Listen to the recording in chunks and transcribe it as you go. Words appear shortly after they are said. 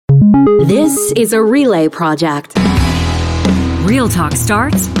This is a Relay project. Real Talk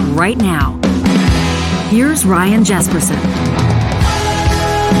starts right now. Here's Ryan Jesperson.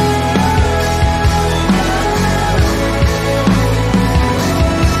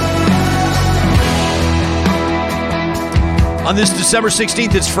 On this December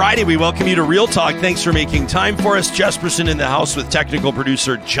 16th, it's Friday. We welcome you to Real Talk. Thanks for making time for us. Jesperson in the house with technical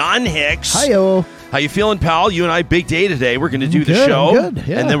producer John Hicks. Hi-yo. How you feeling, pal? You and I, big day today. We're going to do the show. Good,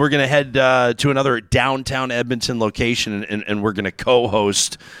 yeah. And then we're going to head to another downtown Edmonton location, and we're going to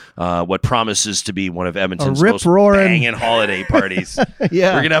co-host what promises to be one of Edmonton's most banging holiday parties.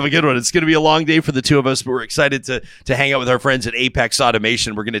 Yeah. We're going to have a good one. It's going to be a long day for the two of us, but we're excited to hang out with our friends at Apex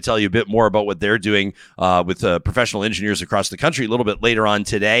Automation. We're going to tell you a bit more about what they're doing with professional engineers across the country a little bit later on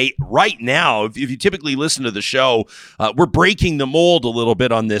today. Right now, if you typically listen to the show, we're breaking the mold a little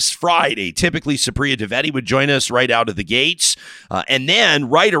bit on this Friday. Typically, Supriya Devetti would join us right out of the gates. And then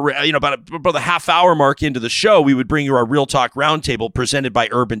right around, about the half hour mark into the show, we would bring you our Real Talk Roundtable presented by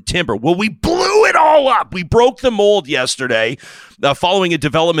Urban Timber. Well, we blew it all up. We broke the mold yesterday following a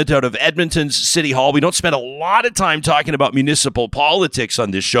development out of Edmonton's City Hall. We don't spend a lot of time talking about municipal politics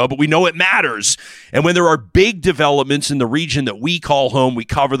on this show, but we know it matters. And when there are big developments in the region that we call home, we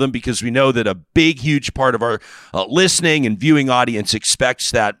cover them because we know that a big, huge part of our listening and viewing audience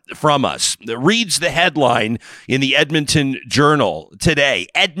expects that from us. That reads the headline in the Edmonton Journal today: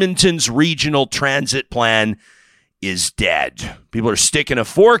 Edmonton's regional transit plan is dead. People are sticking a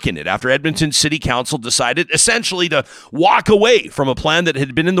fork in it after Edmonton City Council decided essentially to walk away from a plan that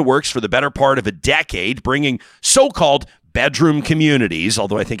had been in the works for the better part of a decade, bringing so-called bedroom communities,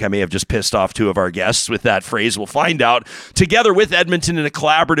 although I think I may have just pissed off two of our guests with that phrase. We'll find out. Together with Edmonton in a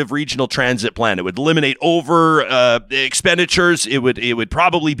collaborative regional transit plan. It would eliminate over expenditures. It would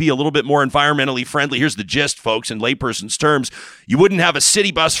probably be a little bit more environmentally friendly. Here's the gist, folks, in layperson's terms. You wouldn't have a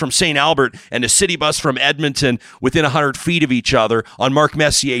city bus from St. Albert and a city bus from Edmonton within 100 feet of each other on Mark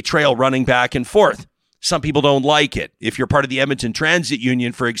Messier Trail running back and forth. Some people don't like it. If you're part of the Edmonton Transit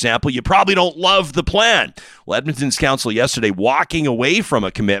Union, for example, you probably don't love the plan. Well, Edmonton's council yesterday walking away from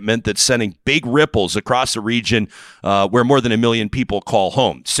a commitment that's sending big ripples across a region where more than 1 million people call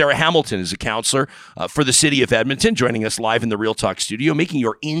home. Sarah Hamilton is a councillor for the city of Edmonton, joining us live in the Real Talk studio, making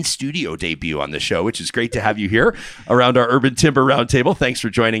your in-studio debut on the show, which is great to have you here around our Urban Timber Roundtable. Thanks for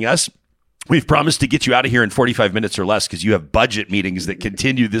joining us. We've promised to get you out of here in 45 minutes or less because you have budget meetings that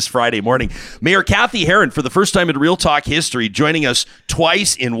continue this Friday morning. Mayor Kathy Heron, for the first time in Real Talk history, joining us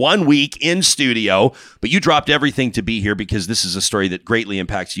twice in 1 week in studio. But you dropped everything to be here because this is a story that greatly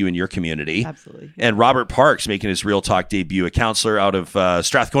impacts you and your community. Absolutely. And Robert Parks making his Real Talk debut, a councillor out of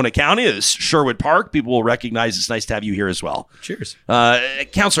Strathcona County, Sherwood Park. People will recognize it's nice to have you here as well. Cheers.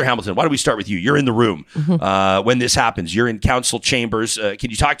 Councillor Hamilton, why don't we start with you? You're in the room when this happens. You're in council chambers. Can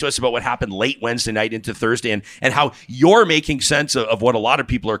you talk to us about what happened late Wednesday night into Thursday and how you're making sense of what a lot of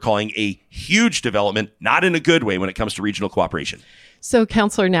people are calling a huge development, not in a good way when it comes to regional cooperation? So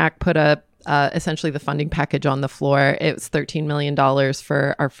Councillor Knack put up essentially the funding package on the floor. It was $13 million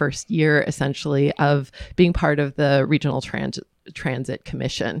for our first year, essentially, of being part of the Regional Transit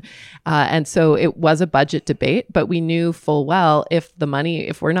Commission. And so it was a budget debate, but we knew full well if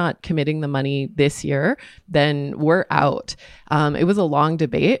we're not committing the money this year, then we're out. It was a long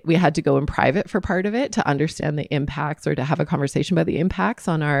debate. We had to go in private for part of it to understand the impacts or to have a conversation about the impacts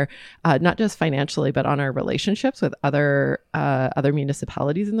on our, not just financially, but on our relationships with other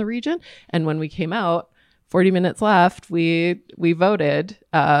municipalities in the region. And when we came out, 40 minutes left, we voted,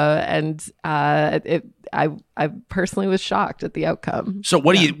 and I personally was shocked at the outcome. So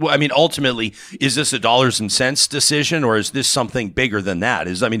what do you, I mean, ultimately, is this a dollars and cents decision, or is this something bigger than that?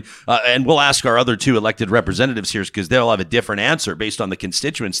 And we'll ask our other two elected representatives here because they'll have a different answer based on the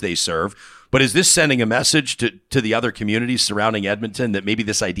constituents they serve. But is this sending a message to the other communities surrounding Edmonton that maybe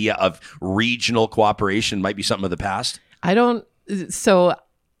this idea of regional cooperation might be something of the past? I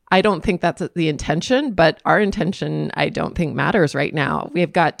don't think that's the intention, but our intention, I don't think matters right now.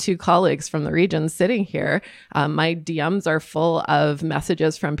 We've got two colleagues from the region sitting here. My DMs are full of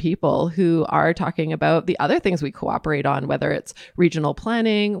messages from people who are talking about the other things we cooperate on, whether it's regional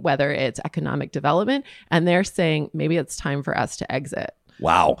planning, whether it's economic development, and they're saying maybe it's time for us to exit.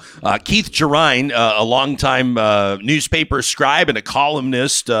 Wow. Keith Gerine, a longtime newspaper scribe and a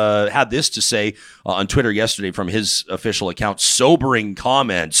columnist, had this to say on Twitter yesterday from his official account: sobering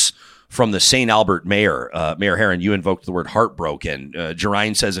comments from the St. Albert mayor. Mayor Heron, you invoked the word heartbroken.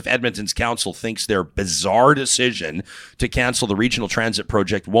 Gerine says if Edmonton's council thinks their bizarre decision to cancel the regional transit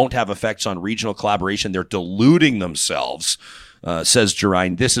project won't have effects on regional collaboration, they're deluding themselves. Says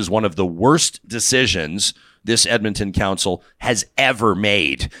Gerine, this is one of the worst decisions this Edmonton Council has ever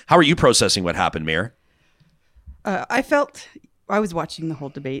made. How are you processing what happened, Mayor? I was watching the whole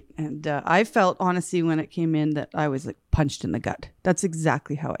debate, and I felt, honestly, when it came in, that I was like punched in the gut. That's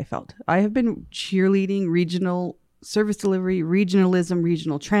exactly how I felt. I have been cheerleading regional service delivery, regionalism,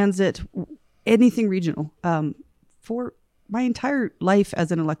 regional transit, anything regional, for my entire life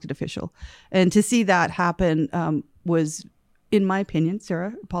as an elected official. And to see that happen was, in my opinion,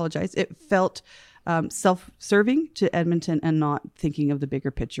 Sarah, apologize, it felt self-serving to Edmonton and not thinking of the bigger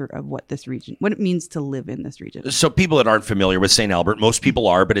picture of what it means to live in this region. So people that aren't familiar with St. Albert, most people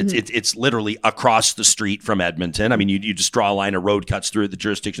are, but it's literally across the street from Edmonton. I mean, you just draw a line, a road cuts through, the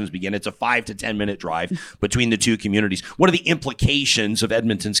jurisdictions begin. It's a 5 to 10 minute drive between the two communities. What are the implications of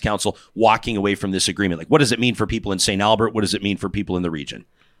Edmonton's council walking away from this agreement? Like, what does it mean for people in St. Albert? What does it mean for people in the region?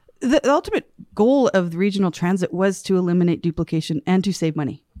 The ultimate goal of the regional transit was to eliminate duplication and to save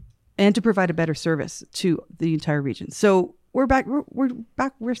money, and to provide a better service to the entire region. So we're back.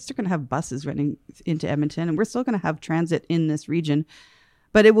 We're still going to have buses running into Edmonton, and we're still going to have transit in this region,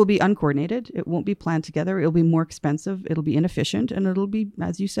 but it will be uncoordinated. It won't be planned together. It'll be more expensive. It'll be inefficient, and it'll be,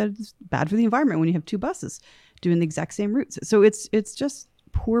 as you said, bad for the environment when you have two buses doing the exact same routes. So it's just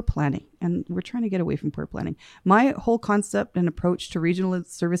poor planning, and we're trying to get away from poor planning. My whole concept and approach to regional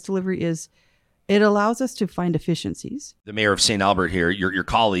service delivery is, it allows us to find efficiencies. The mayor of St. Albert here, your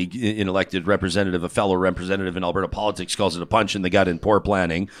colleague, an elected representative, a fellow representative in Alberta politics, calls it a punch in the gut and poor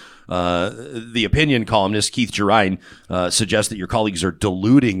planning. The opinion columnist, Keith Gerine, suggests that your colleagues are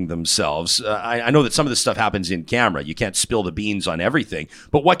deluding themselves. I know that some of this stuff happens in camera. You can't spill the beans on everything.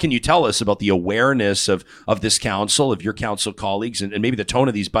 But what can you tell us about the awareness of this council, of your council colleagues, and maybe the tone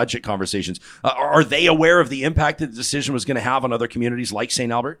of these budget conversations? Are they aware of the impact that the decision was going to have on other communities like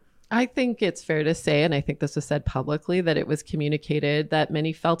St. Albert? I think it's fair to say, and I think this was said publicly, that it was communicated that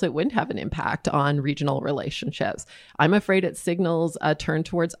many felt it wouldn't have an impact on regional relationships. I'm afraid it signals a turn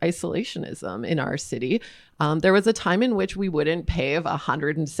towards isolationism in our city. There was a time in which we wouldn't pave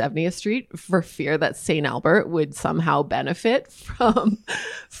 170th Street for fear that St. Albert would somehow benefit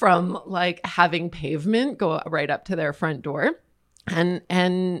from like having pavement go right up to their front door.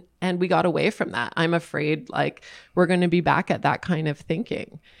 And we got away from that. I'm afraid like we're going to be back at that kind of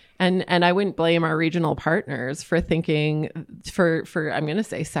thinking. And I wouldn't blame our regional partners for thinking, for I'm going to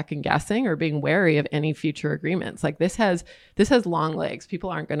say second guessing or being wary of any future agreements. Like this has long legs.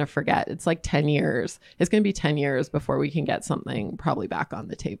 People aren't going to forget. It's like 10 years. It's going to be 10 years before we can get something probably back on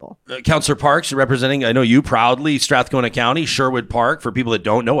the table. Councillor Parks, representing, I know you proudly, Strathcona County, Sherwood Park, for people that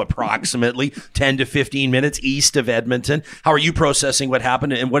don't know, approximately 10 to 15 minutes east of Edmonton. How are you processing what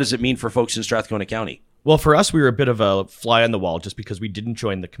happened, and what does it mean for folks in Strathcona County? Well, for us, we were a bit of a fly on the wall just because we didn't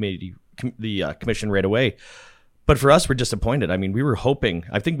join the commission right away. But for us, we're disappointed. I mean, we were hoping,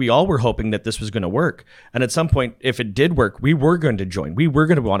 I think we all were hoping that this was going to work. And at some point, if it did work, we were going to join. We were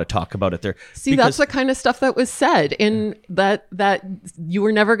going to want to talk about it there. See, that's the kind of stuff that was said in that you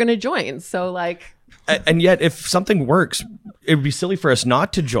were never going to join. So like... And yet, if something works, it would be silly for us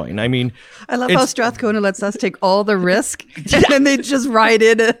not to join. I mean, I love how Strathcona lets us take all the risk and then they just ride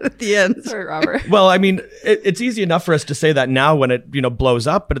in at the end. Sorry, Robert. Well, I mean, it's easy enough for us to say that now when it, blows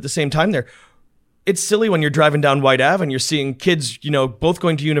up. But at the same time it's silly when you're driving down White Ave and you're seeing kids, both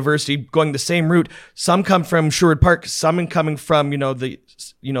going to university, going the same route. Some come from Sherwood Park, some coming from,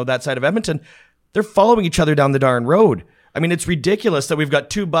 that side of Edmonton. They're following each other down the darn road. I mean, it's ridiculous that we've got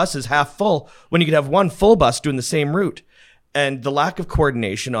two buses half full when you could have one full bus doing the same route. And the lack of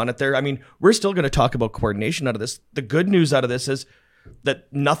coordination on it there. I mean, we're still going to talk about coordination out of this. The good news out of this is that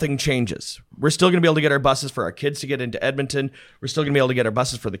nothing changes. We're still going to be able to get our buses for our kids to get into Edmonton. We're still going to be able to get our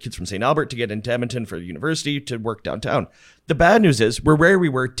buses for the kids from St. Albert to get into Edmonton for the university to work downtown. The bad news is we're where we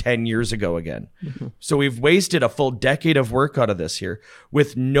were 10 years ago again. Mm-hmm. So we've wasted a full decade of work out of this here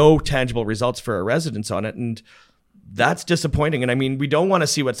with no tangible results for our residents on it. And that's disappointing. And I mean, we don't want to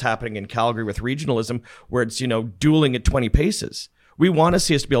see what's happening in Calgary with regionalism where it's, dueling at 20 paces. We want to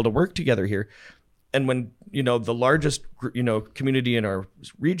see us to be able to work together here. And when, the largest, community in our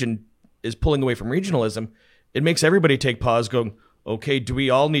region is pulling away from regionalism, it makes everybody take pause going, okay, do we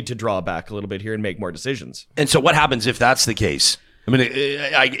all need to draw back a little bit here and make more decisions? And so what happens if that's the case? I mean,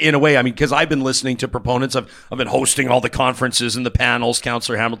 in a way, because I've been listening to proponents. I've been hosting all the conferences and the panels,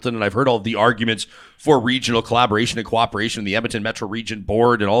 Councillor Hamilton, and I've heard all the arguments for regional collaboration and cooperation in the Edmonton Metro Region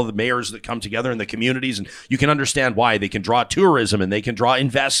Board and all the mayors that come together in the communities. And you can understand why they can draw tourism and they can draw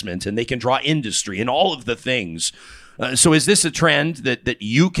investment and they can draw industry and all of the things. So is this a trend that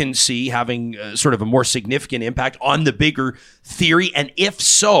you can see having sort of a more significant impact on the bigger theory? And if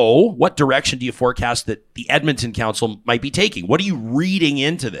so, what direction do you forecast that the Edmonton Council might be taking? What are you reading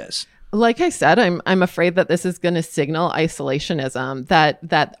into this? Like I said, I'm afraid that this is going to signal isolationism,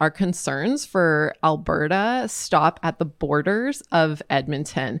 that our concerns for Alberta stop at the borders of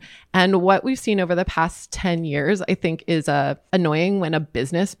Edmonton. And what we've seen over the past 10 years, I think, is annoying when a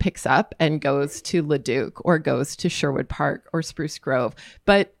business picks up and goes to Leduc or goes to Sherwood Park or Spruce Grove.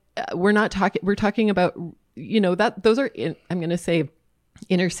 But we're talking about, that those are, I'm going to say,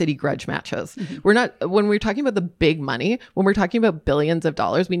 inner city grudge matches. When we're talking about the big money, when we're talking about billions of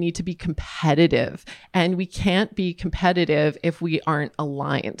dollars, we need to be competitive, and we can't be competitive if we aren't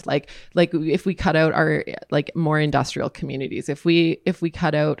aligned. Like if we cut out our more industrial communities, if we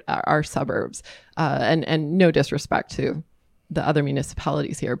cut out our suburbs, and no disrespect to the other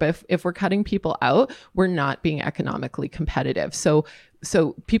municipalities here, but if we're cutting people out, we're not being economically competitive. So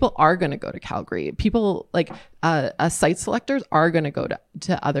people are going to go to Calgary. People site selectors are going to go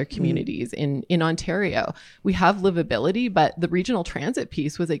to other communities in Ontario. We have livability, but the regional transit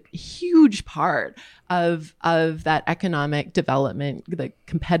piece was a huge part of that economic development, the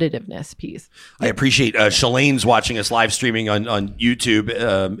competitiveness piece. I appreciate Shalane's watching us live streaming on YouTube,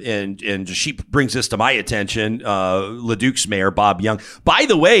 and she brings this to my attention. Leduc's mayor, Bob Young. By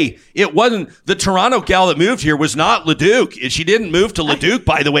the way, it wasn't the Toronto gal that moved here was not Leduc. She didn't move to Leduc,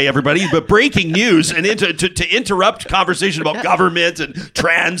 by the way, everybody. But breaking news, and to interrupt conversation about government and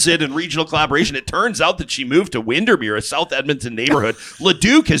transit and regional collaboration, it turns out that she moved to Windermere, a South Edmonton neighborhood.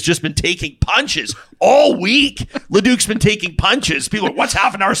 Leduc has just been taking punches all week. Leduc's been taking punches. People are, what's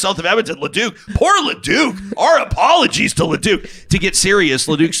half an hour south of Edmonton? Leduc. Poor Leduc. Our apologies to Leduc. To get serious,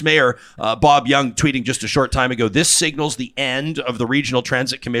 Leduc's mayor, Bob Young, tweeting just a short time ago, this signals the end of the Regional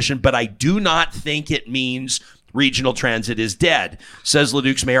Transit Commission, but I do not think it means regional transit is dead. Says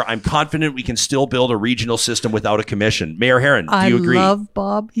Leduc's mayor, I'm confident we can still build a regional system without a commission. Mayor Herron, do you agree? I love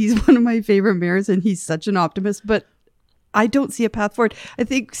Bob. He's one of my favorite mayors, and he's such an optimist, but I don't see a path forward. I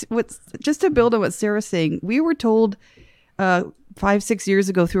think just to build on what Sarah's saying, we were told 5-6 years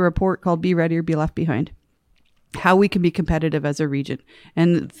ago through a report called Be Ready or Be Left Behind how we can be competitive as a region.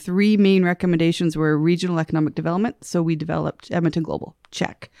 And 3 main recommendations were regional economic development. So we developed Edmonton Global.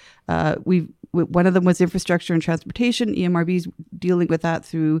 Check. One of them was infrastructure and transportation. EMRB's dealing with that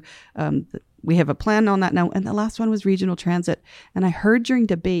through, we have a plan on that now. And the last one was regional transit. And I heard during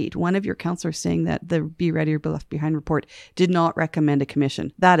debate, one of your councillors saying that the Be Ready or Be Left Behind report did not recommend a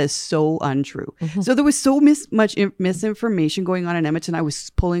commission. That is so untrue. So there was so much misinformation going on in Edmonton. I was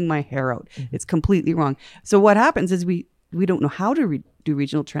pulling my hair out. It's completely wrong. So what happens is we don't know how to do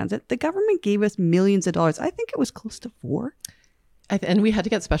regional transit. The government gave us millions of dollars. I think it was close to 4. And we had to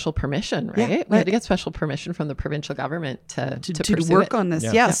get special permission, right? Yeah, we had to get special permission from the provincial government to work on this.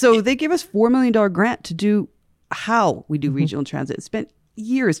 Yeah. So they gave us $4 million grant to do how we do regional transit. It spent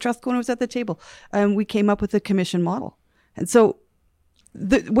years. Trustcona was at the table. And we came up with a commission model. And so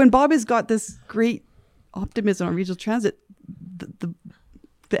when Bob has got this great optimism on regional transit, the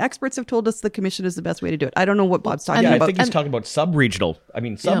experts have told us the commission is the best way to do it. I don't know what Bob's talking about. I think he's talking about sub-regional. I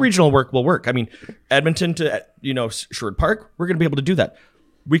mean, sub-regional work will work. I mean, Edmonton to, Sherwood Park, we're going to be able to do that.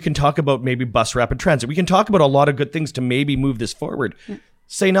 We can talk about maybe bus rapid transit. We can talk about a lot of good things to maybe move this forward.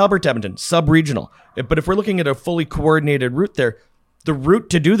 St. Albert to Edmonton, sub-regional. But if we're looking at a fully coordinated route there, the route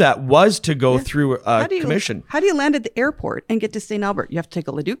to do that was to go through a commission. How do you land at the airport and get to St. Albert? You have to take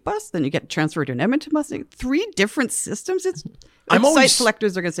a Leduc bus, then you get transferred to an Edmonton bus. 3 different systems. Site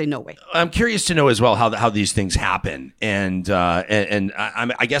selectors are going to say no way. I'm curious to know as well how these things happen, and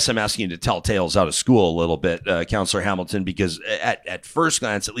I guess I'm asking you to tell tales out of school a little bit, Councillor Hamilton, because at first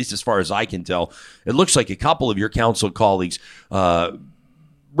glance, at least as far as I can tell, it looks like a couple of your council colleagues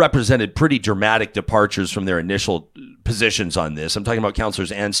represented pretty dramatic departures from their initial positions on this. I'm talking about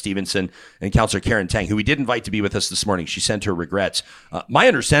Councillors Ann Stevenson and Councillor Karen Tang, who we did invite to be with us this morning. She sent her regrets. My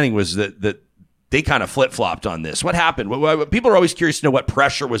understanding was that they kind of flip-flopped on this. What happened? People are always curious to know what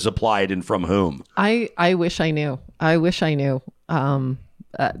pressure was applied and from whom. I wish I knew.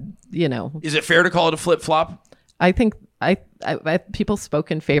 Is it fair to call it a flip-flop? I think people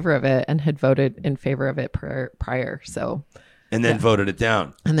spoke in favor of it and had voted in favor of it prior. So. And then voted it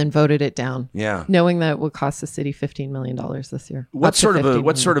down. Yeah. Knowing that it will cost the city $15 million this year. What sort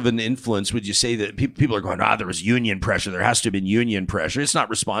of an influence would you say that people are going, there was union pressure. There has to have been union pressure. It's not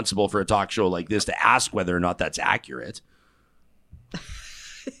responsible for a talk show like this to ask whether or not that's accurate.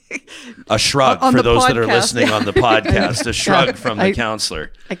 A shrug On for the those that are podcast, listening yeah. on the podcast. A shrug from the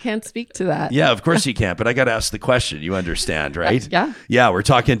counselor. I can't speak to that. Yeah, of course you can't, but I got to ask the question. You understand, right? Yeah. Yeah, we're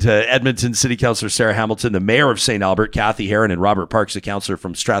talking to Edmonton City Councilor Sarah Hamilton, the mayor of St. Albert, Kathy Heron, and Robert Parks, the councilor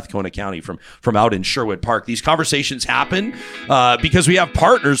from Strathcona County, from out in Sherwood Park. These conversations happen because we have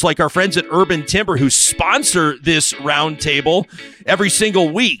partners like our friends at Urban Timber who sponsor this roundtable every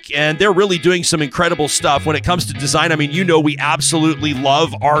single week, and they're really doing some incredible stuff when it comes to design. I mean, you know, we absolutely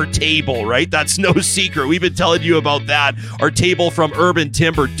love our table, right? That's no secret. We've been telling you about that. Our table from Urban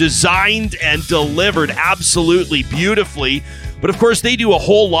Timber, designed and delivered absolutely beautifully. But of course, they do a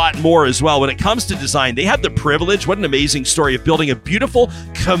whole lot more as well. When it comes to design, they had the privilege, what an amazing story, of building a beautiful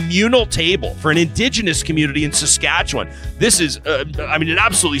communal table for an Indigenous community in Saskatchewan. This is, an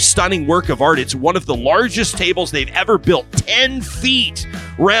absolutely stunning work of art. It's one of the largest tables they've ever built, 10 feet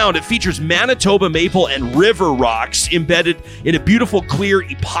round. It features Manitoba maple and river rocks embedded in a beautiful, clear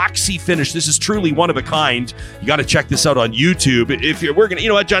epoxy finish. This is truly one of a kind. You got to check this out on YouTube. We're going to, you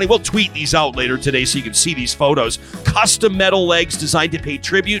know what, Johnny, we'll tweet these out later today so you can see these photos. Custom metal legs designed to pay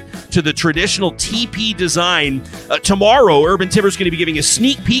tribute to the traditional TP design. Tomorrow, Urban Timber is going to be giving a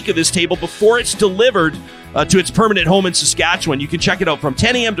sneak peek of this table before it's delivered to its permanent home in Saskatchewan. You can check it out from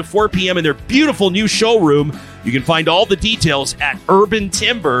 10 a.m. to 4 p.m. in their beautiful new showroom. You can find all the details at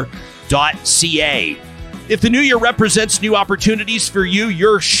urbantimber.ca. If the new year represents new opportunities for you,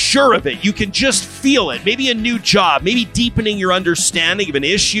 you're sure of it. You can just feel it. Maybe a new job, maybe deepening your understanding of an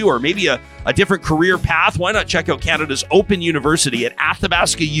issue, or maybe a different career path. Why not check out Canada's Open University at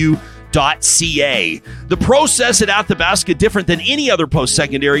athabascau.ca. The process at Athabasca different than any other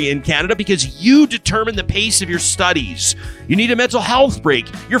post-secondary in Canada because you determine the pace of your studies. You need a mental health break.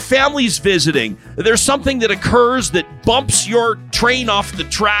 Your family's visiting. There's something that occurs that bumps your train off the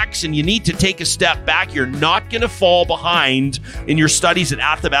tracks and you need to take a step back. You're not going to fall behind in your studies at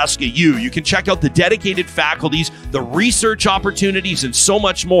Athabasca U. You can check out the dedicated faculties, the research opportunities, and so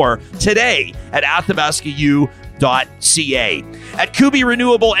much more today at athabascau.ca. At Kubi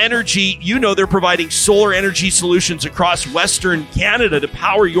Renewable Energy, you know they're providing solar energy solutions across Western Canada to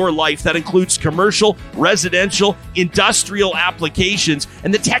power your life. That includes commercial, residential, industrial applications,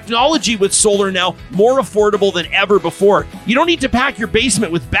 and the technology with solar now more affordable than ever before. You don't need to pack your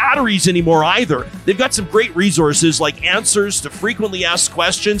basement with batteries anymore either. They've got some great resources like answers to frequently asked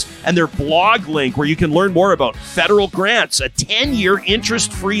questions and their blog link where you can learn more about federal grants, a 10-year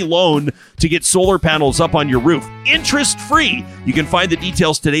interest-free loan to get solar panels up on your roof. Interest-free. You can find the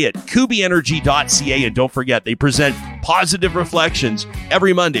details today at kubienergy.ca. And don't forget, they present Positive Reflections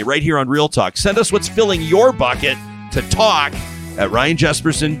every Monday right here on Real Talk. Send us what's filling your bucket to talk at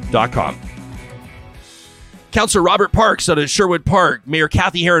ryanjesperson.com. Councillor Robert Parks out of Sherwood Park, Mayor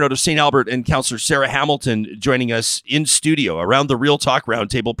Kathy Heron out of St. Albert, and Councillor Sarah Hamilton joining us in studio around the Real Talk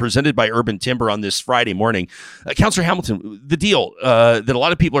Roundtable presented by Urban Timber on this Friday morning. Councillor Hamilton, the deal that a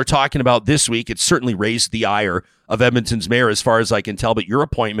lot of people are talking about this week, it's certainly raised the ire of Edmonton's mayor as far as I can tell, but your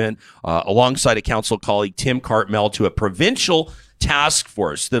appointment alongside a council colleague, Tim Cartmel, to a provincial task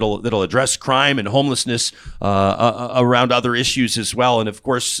force that'll address crime and homelessness around other issues as well. And of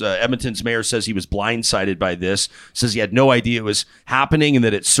course, Edmonton's mayor says he was blindsided by this, says he had no idea it was happening and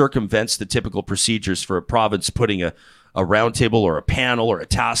that it circumvents the typical procedures for a province putting a roundtable or a panel or a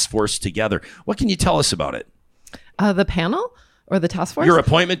task force together. What can you tell us about it? The panel or the task force? Your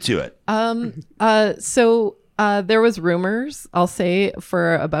appointment to it. There was rumors, I'll say,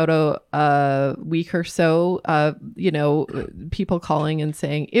 for about a week or so, people calling and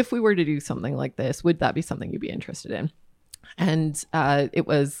saying, if we were to do something like this, would that be something you'd be interested in? And it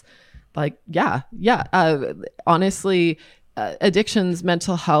was like, honestly, addictions,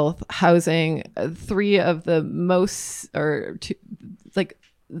 mental health, housing, three of the most,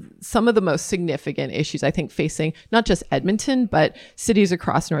 some of the most significant issues, I think, facing not just Edmonton, but cities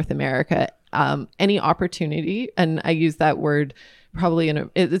across North America. Any opportunity, and I use that word probably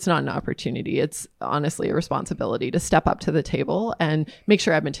it's not an opportunity. It's honestly a responsibility to step up to the table and make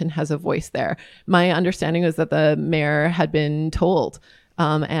sure Edmonton has a voice there. My understanding was that the mayor had been told,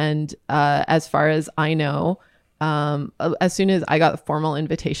 and as far as I know, as soon as I got the formal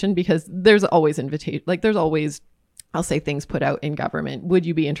invitation, because there's always I'll say things put out in government. Would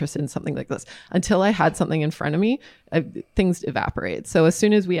you be interested in something like this? Until I had something in front of me, things evaporate. So as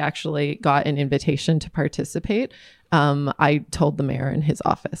soon as we actually got an invitation to participate, I told the mayor in his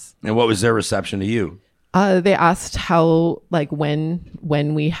office. And what was their reception to you? They asked how, when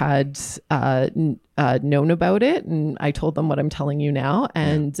we had known about it, and I told them what I'm telling you now,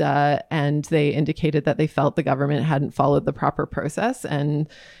 and they indicated that they felt the government hadn't followed the proper process. And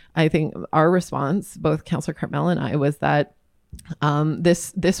I think our response, both Councillor Cartmel and I, was that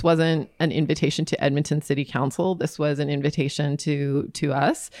This wasn't an invitation to Edmonton City Council. This was an invitation to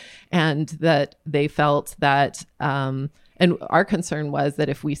us, and that they felt that, and our concern was that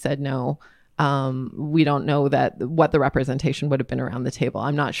if we said no, we don't know that what the representation would have been around the table.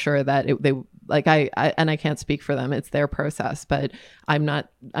 I'm not sure that I can't speak for them. It's their process, but I'm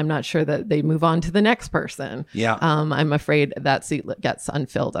not sure that they move on to the next person. Yeah. I'm afraid that seat gets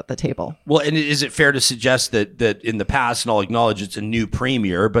unfilled at the table. Well, and is it fair to suggest that in the past, and I'll acknowledge it's a new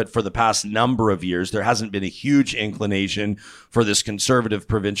premier, but for the past number of years, there hasn't been a huge inclination for this conservative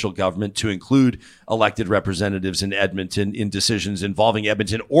provincial government to include elected representatives in Edmonton in decisions involving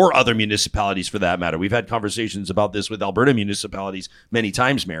Edmonton or other municipalities for that matter. We've had conversations about this with Alberta municipalities many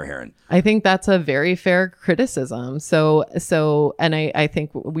times, Mayor Herron. I think that's a very fair criticism. And I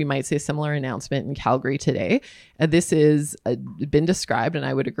think we might see a similar announcement in Calgary today. This is been described, and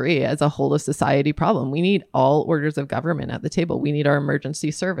I would agree, as a whole of society problem. We need all orders of government at the table. We need our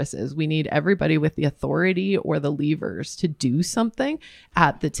emergency services. We need everybody with the authority or the levers to do something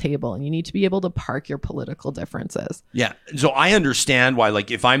at the table. And you need to be able to park your political differences. Yeah. So I understand why,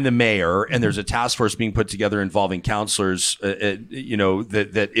 like, if I'm the mayor and there's a task force being put together involving councillors,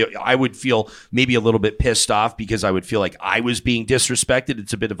 I would feel maybe a little bit pissed off because I would feel like I was being disrespected.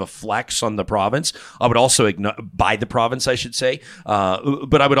 It's a bit of a flex on the province. I would also by the province, I should say.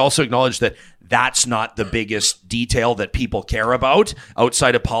 But I would also acknowledge that that's not the biggest detail that people care about.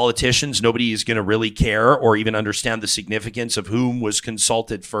 Outside of politicians, nobody is going to really care or even understand the significance of whom was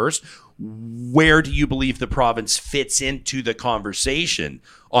consulted first. Where do you believe the province fits into the conversation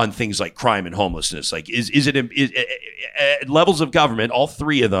on things like crime and homelessness? Like, is it levels of government, all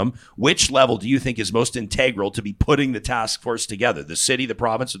three of them, which level do you think is most integral to be putting the task force together? The city, the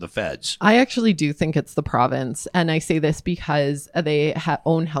province, or the feds? I actually do think it's the province. And I say this because they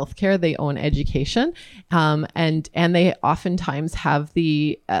own healthcare, they own education, and they oftentimes have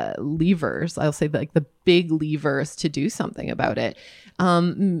the levers, I'll say like the big levers to do something about it.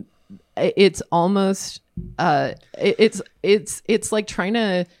 It's almost it's like trying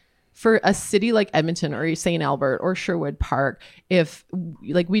to, for a city like Edmonton or St. Albert or Sherwood Park, if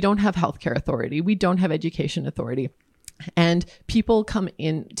like we don't have healthcare authority, we don't have education authority, and people come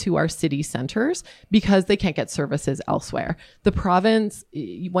into our city centers because they can't get services elsewhere. The province,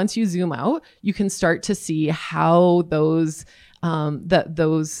 once you zoom out, you can start to see how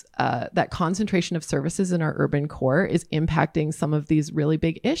that concentration of services in our urban core is impacting some of these really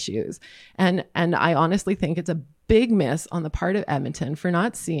big issues. And I honestly think it's a big miss on the part of Edmonton for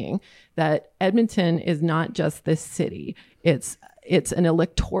not seeing that Edmonton is not just this city. It's an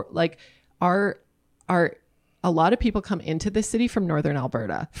electoral, like a lot of people come into this city from Northern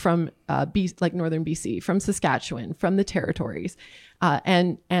Alberta, from Northern BC, from Saskatchewan, from the territories.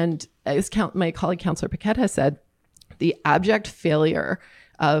 And as my colleague, Councillor Paquette, has said, the abject failure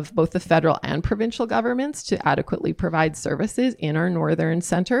of both the federal and provincial governments to adequately provide services in our northern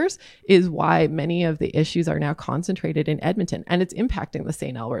centers is why many of the issues are now concentrated in Edmonton, and it's impacting the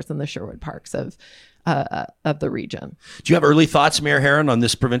St. Alberts and the Sherwood Parks of the region. Do you have early thoughts, Mayor Herron, on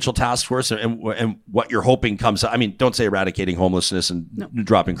this provincial task force and what you're hoping comes? I mean, don't say eradicating homelessness and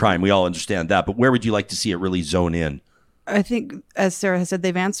dropping crime. We all understand that, but where would you like to see it really zone in? I think, as Sarah has said,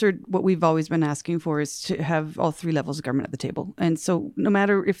 they've answered what we've always been asking for, is to have all three levels of government at the table. And so no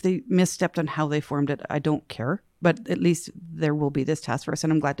matter if they misstepped on how they formed it, I don't care. But at least there will be this task force.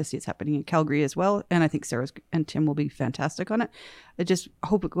 And I'm glad to see it's happening in Calgary as well. And I think Sarah and Tim will be fantastic on it. I just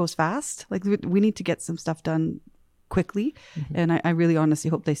hope it goes fast. Like, we need to get some stuff done quickly. Mm-hmm. And I really honestly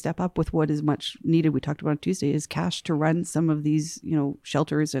hope they step up with what is much needed. We talked about on Tuesday is cash to run some of these,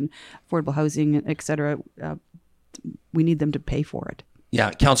 shelters and affordable housing, et cetera. We need them to pay for it.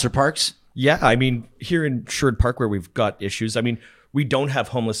 Yeah. Councillor Parks? Yeah. I mean, here in Sherwood Park where we've got issues, I mean, we don't have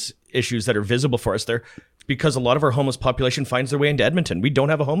homeless issues that are visible for us there because a lot of our homeless population finds their way into Edmonton. We don't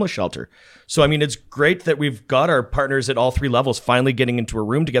have a homeless shelter. So, I mean, it's great that we've got our partners at all three levels finally getting into a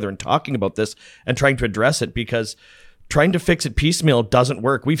room together and talking about this and trying to address it, because trying to fix it piecemeal doesn't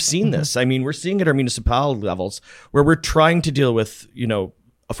work. We've seen this. I mean, we're seeing at our municipal levels where we're trying to deal with,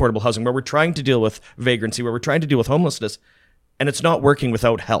 affordable housing, where we're trying to deal with vagrancy, where we're trying to deal with homelessness, and it's not working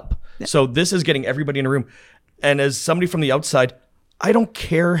without help. Yeah. So this is getting everybody in a room. And as somebody from the outside, I don't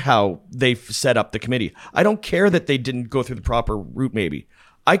care how they've set up the committee. I don't care that they didn't go through the proper route maybe.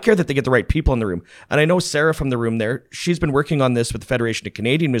 I care that they get the right people in the room. And I know Sarah from the room there, she's been working on this with the Federation of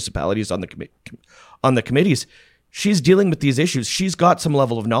Canadian Municipalities on the committees. She's dealing with these issues. She's got some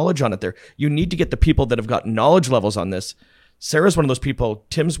level of knowledge on it there. You need to get the people that have got knowledge levels on this. Sarah's one of those people.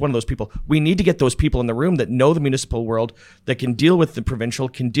 Tim's one of those people. We need to get those people in the room that know the municipal world, that can deal with the provincial,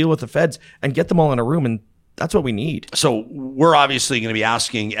 can deal with the feds, and get them all in a room and That's what we need. So we're obviously going to be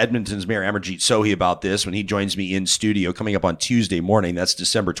asking Edmonton's Mayor Amarjeet Sohi about this when he joins me in studio coming up on Tuesday morning. That's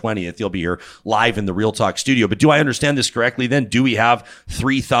December 20th. He'll be here live in the Real Talk studio. But do I understand this correctly then? Do we have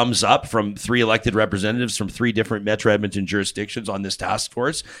 3 thumbs up from 3 elected representatives from 3 different Metro Edmonton jurisdictions on this task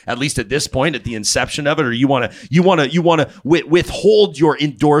force, at least at this point, at the inception of it? Or you want to withhold your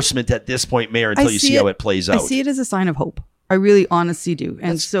endorsement at this point, Mayor, until you see how it plays out? I see it as a sign of hope. I really honestly do.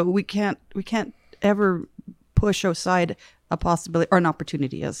 And so we can't ever push aside a possibility or an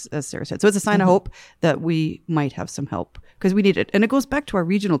opportunity, as Sarah said. So it's a sign of hope that we might have some help because we need it. And it goes back to our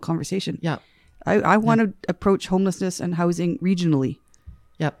regional conversation. Yeah. I want to approach homelessness and housing regionally.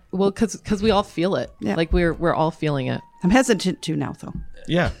 Yep. Well, because we all feel it. Yeah. Like we're all feeling it. I'm hesitant to now, though.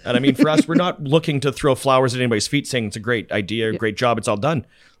 Yeah. And I mean, for us, we're not looking to throw flowers at anybody's feet saying it's a great idea, great job, it's all done.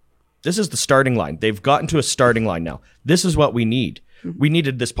 This is the starting line. They've gotten to a starting line now. This is what we need. We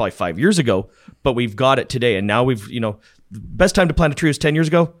needed this probably 5 years ago, but we've got it today. And now we've, the best time to plant a tree was 10 years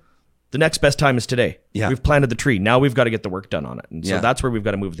ago. The next best time is today. Yeah. We've planted the tree. Now we've got to get the work done on it. And so Yeah. that's where we've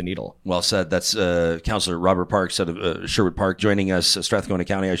got to move the needle. Well said. That's Councillor Robert Parks out of Sherwood Park joining us, Strathcona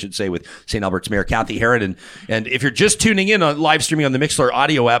County, I should say, with St. Albert's Mayor Kathy Heron. And if you're just tuning in on live streaming on the Mixlr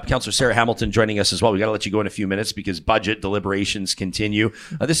audio app, Councillor Sarah Hamilton joining us as well. We got to let you go in a few minutes because budget deliberations continue.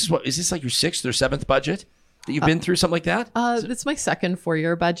 Is this like your 6th or 7th budget that you've been through, something like that? It's my second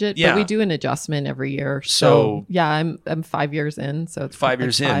 4-year budget, Yeah. but we do an adjustment every year. So yeah, I'm 5 years in. So it's 5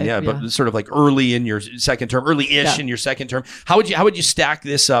 years in, yeah, but sort of like early in your second term, early-ish in your second term. How would you stack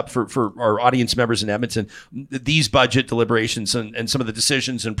this up for our audience members in Edmonton? These budget deliberations and some of the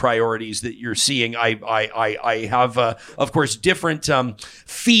decisions and priorities that you're seeing. I have, of course, different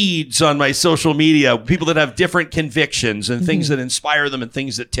feeds on my social media. People that have different convictions and things that inspire them and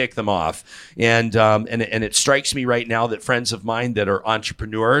things that tick them off. And it strikes me right now that friends of mine that are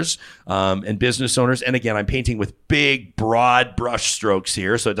entrepreneurs and business owners, and again, I'm painting with big, broad brush strokes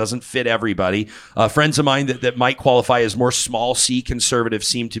here, so it doesn't fit everybody. Friends of mine that might qualify as more small C conservative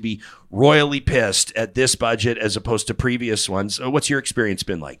seem to be royally pissed at this budget as opposed to previous ones. What's your experience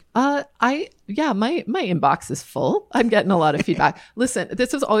been like? My inbox is full. I'm getting a lot of feedback. Listen,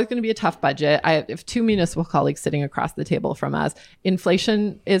 this is always going to be a tough budget. I have 2 municipal colleagues sitting across the table from us.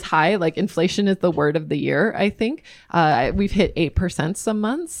 Inflation is high. Like inflation is the word of the year, I think. We've hit 8% some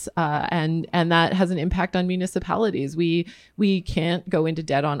months, and that has an impact on municipalities. We can't go into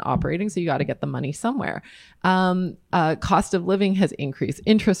debt on operating, so you got to get the money somewhere. Cost of living has increased.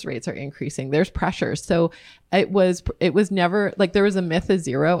 Interest rates are increasing. There's pressure. So it was never like there was a myth of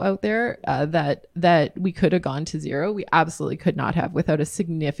zero out there that we could have gone to zero. We absolutely could not have without a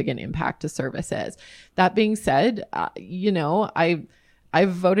significant impact to services. That being said, I've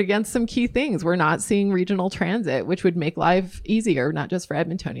voted against some key things. We're not seeing regional transit, which would make life easier, not just for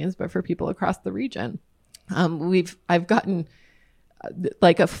Edmontonians, but for people across the region. I've gotten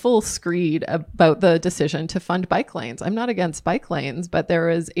like a full screed about the decision to fund bike lanes. I'm not against bike lanes, but there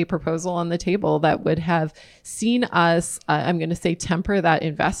is a proposal on the table that would have seen us, I'm going to say, temper that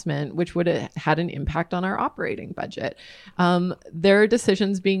investment, which would have had an impact on our operating budget. There are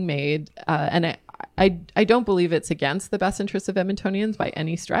decisions being made, and I don't believe it's against the best interests of Edmontonians by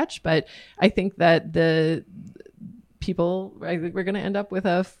any stretch, but I think that we're going to end up with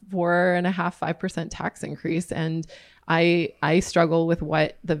a 4.5% tax increase. And I struggle with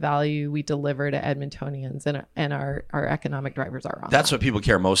what the value we deliver to Edmontonians and our economic drivers are on. That's what people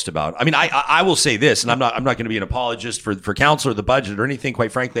care most about. I mean, I will say this, and I'm not going to be an apologist for council or the budget or anything.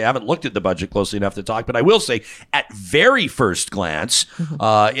 Quite frankly, I haven't looked at the budget closely enough to talk, but I will say at very first glance,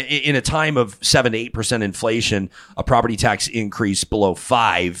 in a time of 7 to 8% inflation, a property tax increase below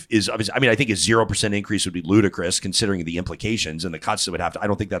 5 is, I mean, I think a 0% increase would be ludicrous considering the implications and the cuts that would have to, I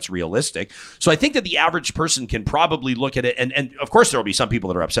don't think that's realistic. So I think that the average person can probably look at it, and of course there will be some people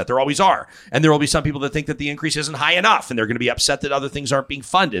that are upset. There always are. And there will be some people that think that the increase isn't high enough, and they're going to be upset that other things aren't being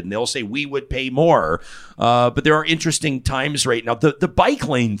funded, and they'll say we would pay more. But there are interesting times right now. The bike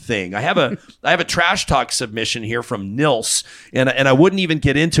lane thing. I have a trash talk submission here from Nils, and I wouldn't even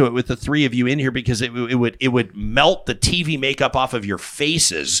get into it with the 3 of you in here because it would melt the TV makeup off of your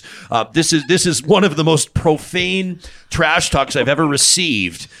faces. This is one of the most profane trash talks I've ever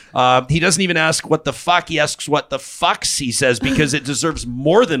received. He doesn't even ask what the fuck. He asks what the fucks, he says, because it deserves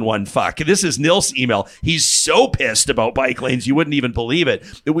more than one fuck. This is Nils' email. He's so pissed about bike lanes, you wouldn't even believe it.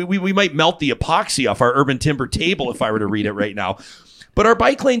 We might melt the epoxy off our urban timber table if I were to read it right now. But are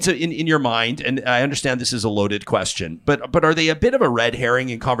bike lanes in your mind, and I understand this is a loaded question, but are they a bit of a red herring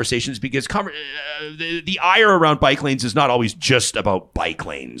in conversations? Because the ire around bike lanes is not always just about bike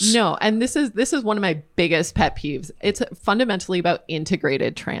lanes. No, and this is one of my biggest pet peeves. It's fundamentally about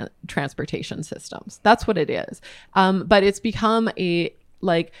integrated transportation systems. That's what it is. But it's become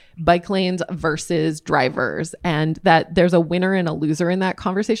like bike lanes versus drivers, and that there's a winner and a loser in that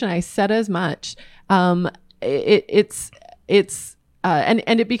conversation. I said as much. And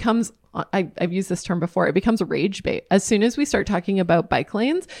it becomes, I've used this term before, it becomes rage bait. As soon as we start talking about bike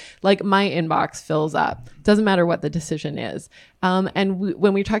lanes, like my inbox fills up. Doesn't matter what the decision is. And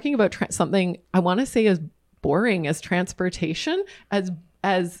when we're talking about something, I want to say as boring as transportation, as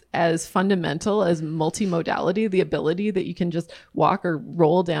fundamental as multimodality, the ability that you can just walk or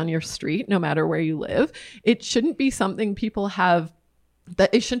roll down your street no matter where you live, it shouldn't be something people have.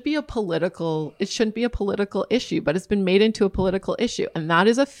 That it shouldn't be a political issue, but it's been made into a political issue. And that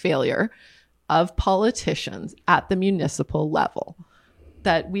is a failure of politicians at the municipal level,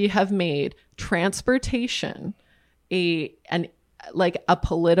 that we have made transportation a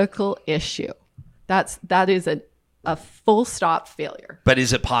political issue. That is a full stop failure. But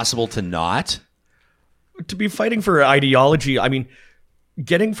is it possible to not? To be fighting for ideology, I mean,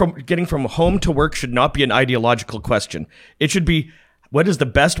 getting from home to work should not be an ideological question. It should be, what is the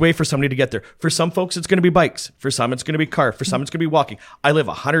best way for somebody to get there? For some folks, it's going to be bikes. For some, it's going to be car. For some, it's going to be walking. I live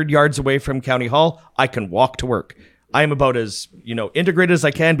 100 yards away from County Hall. I can walk to work. I am about as, integrated as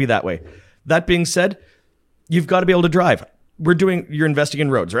I can be that way. That being said, you've got to be able to drive. You're investing in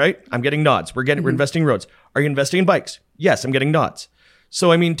roads, right? I'm getting nods. We're investing in roads. Are you investing in bikes? Yes, I'm getting nods.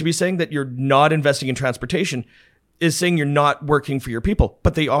 So, I mean, to be saying that you're not investing in transportation is saying you're not working for your people,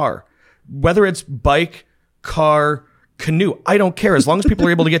 but they are. Whether it's bike, car, canoe, I don't care. As long as people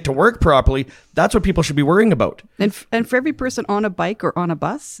are able to get to work properly, that's what people should be worrying about. And for every person on a bike or on a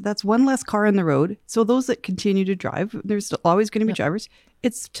bus, that's one less car in the road. So those that continue to drive, there's always going to be drivers.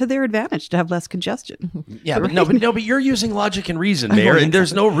 It's to their advantage to have less congestion. Yeah, right? but you're using logic and reason, Mayor, and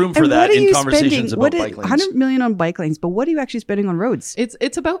there's no room for that in conversations about bike lanes. $100 million on bike lanes, but what are you actually spending on roads?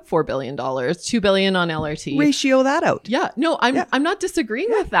 It's about $4 billion, $2 billion on LRT. Ratio that out. Yeah, no, I'm not disagreeing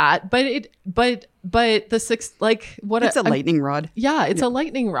with that, but the six, like what it's a lightning rod. Yeah, it's a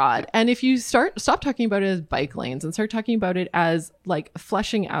lightning rod. And if you stop talking about it as bike lanes and start talking about it as like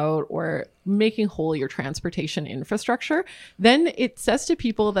fleshing out or making whole your transportation infrastructure, then it says to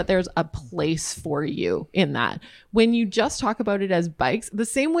people that there's a place for you in that. When you just talk about it as bikes, the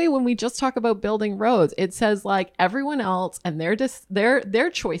same way when we just talk about building roads, it says like everyone else and their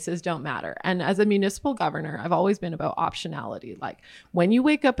choices don't matter. And as a municipal governor, I've always been about optionality. Like when you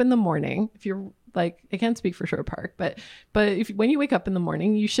wake up in the morning, if you're like, I can't speak for Sherwood Park, but when you wake up in the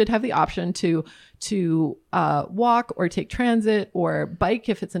morning, you should have the option to walk or take transit or bike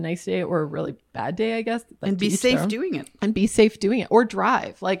if it's a nice day or a really bad day, I guess. And be safe doing it. And be safe doing it, or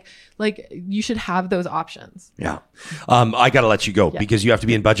drive. Like you should have those options. Yeah. I got to let you go because you have to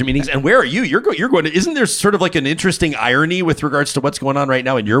be in budget meetings. And where are you? You're going to, isn't there sort of like an interesting irony with regards to what's going on right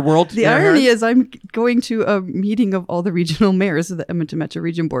now in your world? The irony is I'm going to a meeting of all the regional mayors of the Edmonton Metro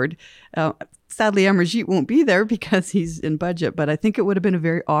Region Board. Sadly, Amarjeet won't be there because he's in budget, but I think it would have been a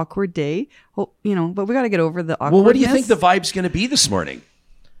very awkward day. But we got to get over the awkwardness. Well, what do you think the vibe's going to be this morning?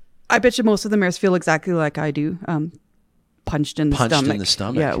 I bet you most of the mayors feel exactly like I do. Punched in the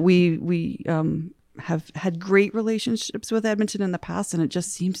stomach. Yeah, we have had great relationships with Edmonton in the past, and it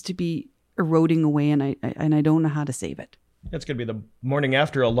just seems to be eroding away, and I don't know how to save it. It's going to be the morning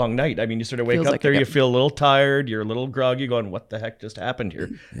after a long night. I mean, you sort of wake up like there, you feel a little tired, you're a little groggy going, what the heck just happened here?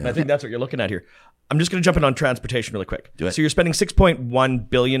 Yeah. And I think that's what you're looking at here. I'm just going to jump in on transportation really quick. Do it. So you're spending $6.1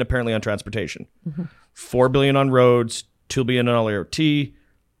 billion apparently on transportation, $4 billion on roads, $2 billion on LRT,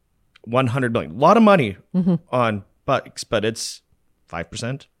 $100 billion. A lot of money on bikes, but it's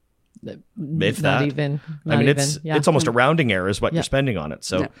 5%. If that. It's almost a rounding error is what you're spending on it.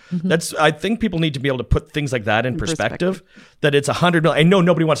 So I think people need to be able to put things like that in perspective. That it's $100 million. I know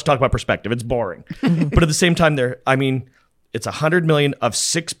nobody wants to talk about perspective. It's boring. But at the same time, it's $100 million of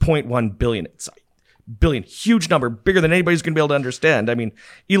 $6.1 billion. It's billion, huge number, bigger than anybody's going to be able to understand. I mean,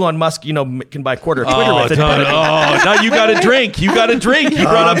 Elon Musk, can buy a quarter of Twitter with it. Now you got to drink. You got to drink. You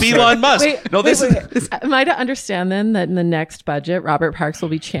brought up Elon Musk. Am I to understand then that in the next budget, Robert Parks will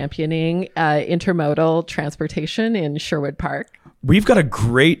be championing intermodal transportation in Sherwood Park? We've got a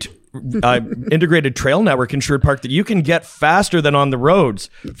great integrated trail network in Sherwood Park that you can get faster than on the roads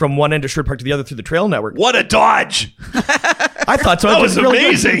from one end of Sherwood Park to the other through the trail network. What a dodge! I thought so. That was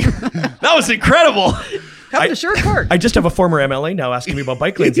amazing. That was incredible. Come to Sherwood Park. I just have a former MLA now asking me about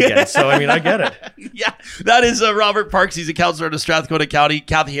bike lanes again. So, I get it. Yeah. That is Robert Parks. He's a councillor in Strathcona County.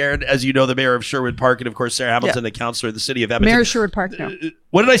 Kathy Heron, as you know, the mayor of Sherwood Park, and of course Sarah Hamilton, the councillor of the city of Edmonton. Mayor of Sherwood Park now.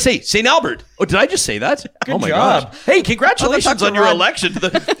 What did I say? St. Albert. Oh, did I just say that? Good oh my job. gosh. Hey, congratulations on your election. You're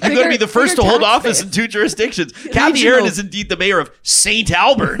going to be the first to hold office in 2 jurisdictions. Kathy Heron is indeed the mayor of St.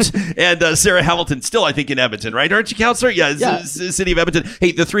 Albert. And Sarah Hamilton still, I think, in Edmonton, right? Aren't you, councillor? Yeah, city of Edmonton.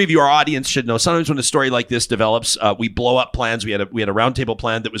 Hey, the three of you, our audience, should know sometimes when a story like this develops, we blow up plans. We had a roundtable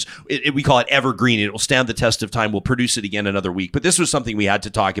plan that was, we call it evergreen. It will stand the test of time. We'll produce it again another week. But this was something we had to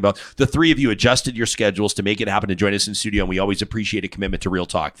talk about. The three of you adjusted your schedules to make it happen to join us in studio, and we always appreciate a commitment to Real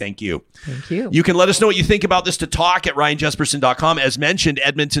Talk. Thank you. Thank you. You can let us know what you think about this to talk at ryanjesperson.com. As mentioned,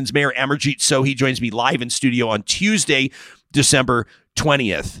 Edmonton's Mayor Amarjeet Sohi joins me live in studio on Tuesday, December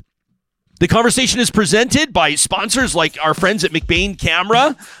 20th. The conversation is presented by sponsors like our friends at McBain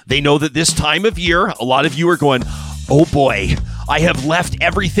Camera. They know that this time of year, a lot of you are going, oh boy, I have left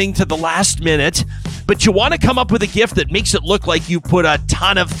everything to the last minute. But you want to come up with a gift that makes it look like you put a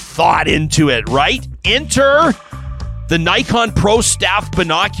ton of thought into it, right? Enter the Nikon Pro Staff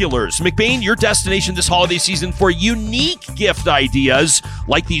Binoculars. McBain, your destination this holiday season for unique gift ideas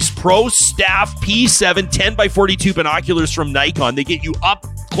like these Pro Staff P7 10x42 binoculars from Nikon. They get you up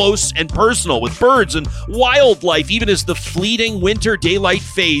close and personal with birds and wildlife, even as the fleeting winter daylight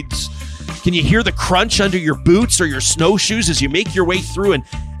fades. Can you hear the crunch under your boots or your snowshoes as you make your way through and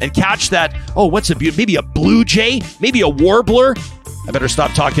catch that, maybe a blue jay, maybe a warbler? I better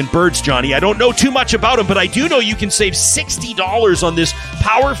stop talking birds, Johnny. I don't know too much about them, but I do know you can save $60 on this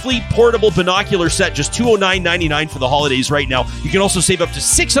Powerfleet portable binocular set, just $209.99 for the holidays right now. You can also save up to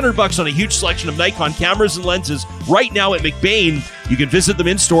 $600 on a huge selection of Nikon cameras and lenses right now at McBain. You can visit them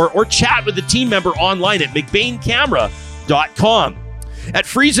in store or chat with a team member online at McBainCamera.com. At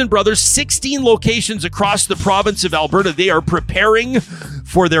Friesen Brothers, 16 locations across the province of Alberta, they are preparing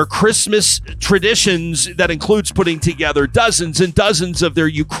for their Christmas traditions that includes putting together dozens and dozens of their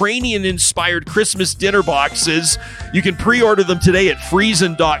Ukrainian-inspired Christmas dinner boxes. You can pre-order them today at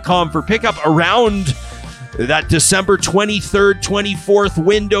Friesen.com for pickup around that December 23rd, 24th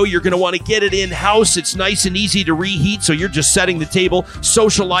window. You're going to want to get it in-house. It's nice and easy to reheat, so you're just setting the table,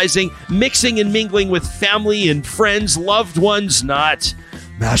 socializing, mixing and mingling with family and friends, loved ones, not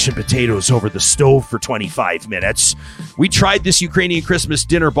mashing potatoes over the stove for 25 minutes. We tried this Ukrainian Christmas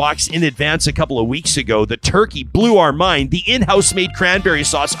dinner box in advance a couple of weeks ago. The turkey blew our mind. The in-house made cranberry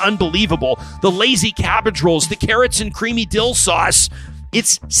sauce, unbelievable. The lazy cabbage rolls, the carrots and creamy dill sauce.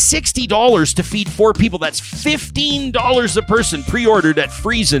 It's $60 to feed 4 people. That's $15 a person, pre-ordered at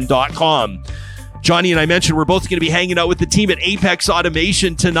Friesen.com. Johnny and I mentioned we're both going to be hanging out with the team at Apex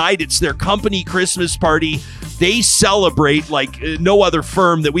Automation tonight. It's their company Christmas party. They celebrate like no other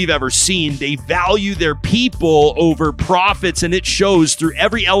firm that we've ever seen. They value their people over profits, and it shows through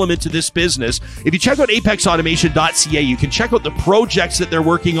every element of this business. If you check out apexautomation.ca, you can check out the projects that they're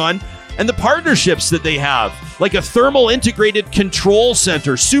working on and the partnerships that they have, like a thermal integrated control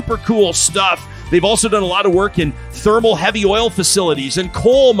center. Super cool stuff. They've also done a lot of work in thermal heavy oil facilities and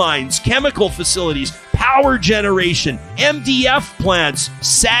coal mines, chemical facilities, power generation, MDF plants,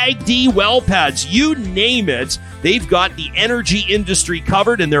 SAGD well pads, you name it. They've got the energy industry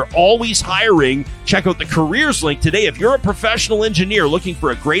covered, and they're always hiring. Check out the careers link today if you're a professional engineer looking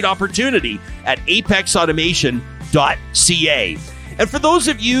for a great opportunity at apexautomation.ca. And for those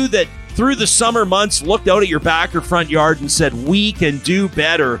of you that through the summer months looked out at your back or front yard and said, we can do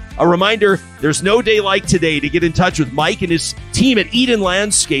better, a reminder, there's no day like today to get in touch with Mike and his team at Eden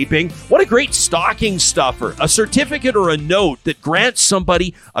Landscaping. What a great stocking stuffer, a certificate or a note that grants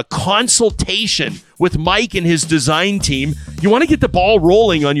somebody a consultation with Mike and his design team. You want to get the ball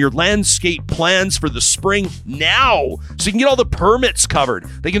rolling on your landscape plans for the spring now, so you can get all the permits covered.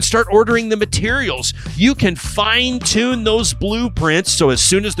 They can start ordering the materials. You can fine-tune those blueprints so as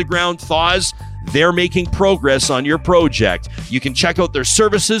soon as the ground thaws, they're making progress on your project. You can check out their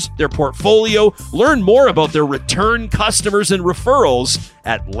services, their portfolio, learn more about their return customers and referrals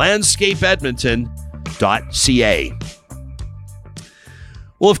at landscapeedmonton.ca.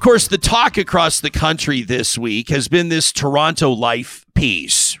 Well, of course, the talk across the country this week has been this Toronto Life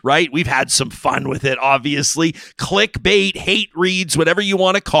piece, right? We've had some fun with it, obviously. Clickbait, hate reads, whatever you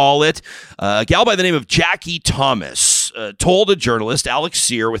want to call it. A gal by the name of Jackie Thomas told a journalist, Alex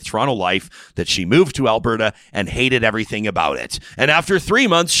Sear with Toronto Life, that she moved to Alberta and hated everything about it. And after 3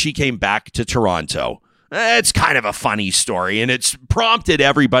 months, she came back to Toronto. It's kind of a funny story, and it's prompted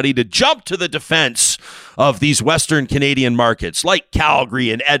everybody to jump to the defense of these Western Canadian markets like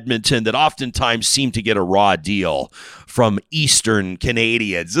Calgary and Edmonton that oftentimes seem to get a raw deal from Eastern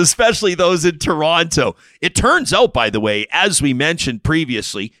Canadians, especially those in Toronto. It turns out, by the way, as we mentioned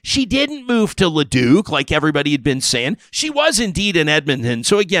previously, she didn't move to Leduc like everybody had been saying. She was indeed in Edmonton.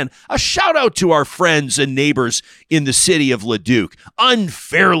 So again, a shout out to our friends and neighbors in the city of Leduc,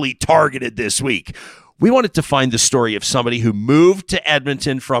 unfairly targeted this week. We wanted to find the story of somebody who moved to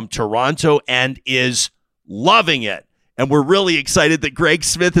Edmonton from Toronto and is loving it. And we're really excited that Greg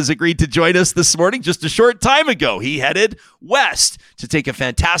Smith has agreed to join us this morning. Just a short time ago, he headed west to take a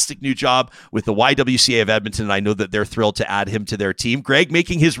fantastic new job with the YWCA of Edmonton. And I know that they're thrilled to add him to their team. Greg,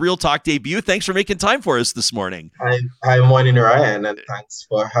 making his Real Talk debut. Thanks for making time for us this morning. Hi, morning, Ryan, and thanks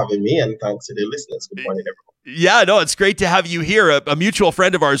for having me, and thanks to the listeners. Good morning, everyone. Yeah, no, it's great to have you here. A mutual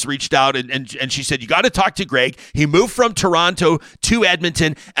friend of ours reached out and she said, you got to talk to Greg. He moved from Toronto to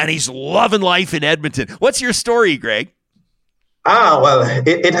Edmonton, and he's loving life in Edmonton. What's your story, Greg? Well,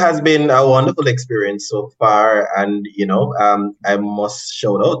 it has been a wonderful experience so far. And, I must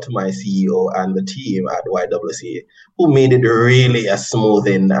shout out to my CEO and the team at YWCA who made it really a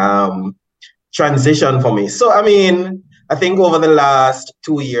smoothing transition for me. So, I think over the last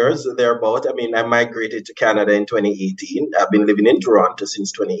 2 years, thereabout, I migrated to Canada in 2018. I've been living in Toronto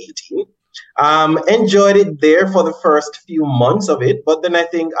since 2018. Enjoyed it there for the first few months of it. But then I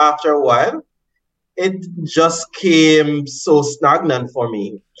think after a while, it just came so stagnant for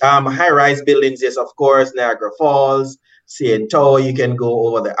me. High-rise buildings, yes, of course, Niagara Falls, CN Tower, you can go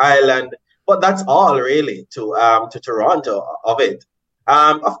over the island, but that's all really to Toronto of it.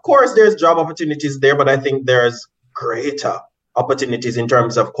 Of course, there's job opportunities there, but I think there's greater opportunities in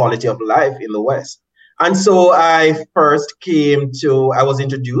terms of quality of life in the West. And so I was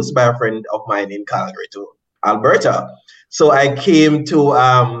introduced by a friend of mine in Calgary to Alberta. So I came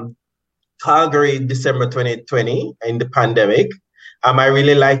to Calgary, December 2020, in the pandemic. I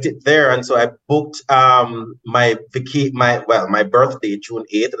really liked it there, and so I booked my birthday, June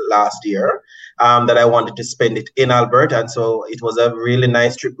 8th last year, that I wanted to spend it in Alberta, and so it was a really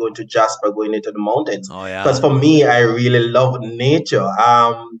nice trip going to Jasper, going into the mountains. Oh yeah. Because for me, I really love nature.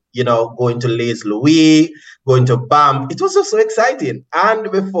 Going to Les Louis, going to Banff, it was just so exciting.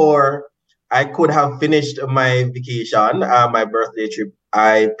 And before I could have finished my vacation, my birthday trip,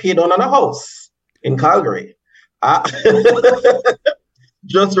 I paid on a house in Calgary.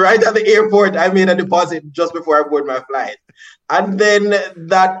 Just right at the airport, I made a deposit just before I board my flight. And then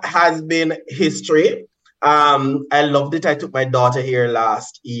that has been history. I loved it. I took my daughter here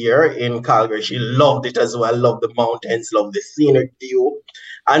last year in Calgary. She loved it as well. Loved the mountains, loved the scenic view.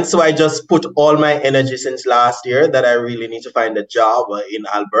 And so I just put all my energy since last year that I really need to find a job in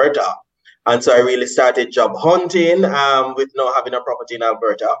Alberta. And so I really started job hunting with now having a property in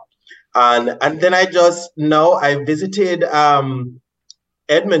Alberta. And then I visited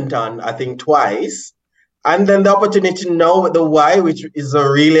Edmonton, I think twice. And then the opportunity now with the Y, which is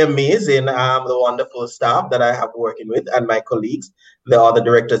really amazing, the wonderful staff that I have working with and my colleagues, the other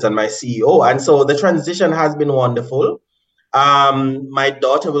directors and my CEO. And so the transition has been wonderful. My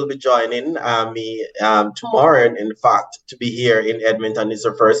daughter will be joining me tomorrow, in fact, to be here in Edmonton. It's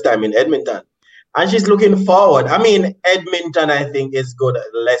her first time in Edmonton. And she's looking forward. Edmonton, I think, is good.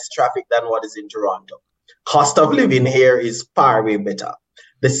 Less traffic than what is in Toronto. Cost of living here is far way better.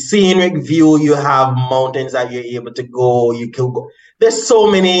 The scenic view, you have mountains that you're able to go. You can go. There's so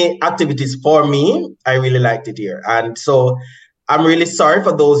many activities for me. I really liked it here. And so I'm really sorry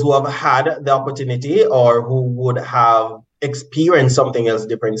for those who have had the opportunity or who would have experienced something else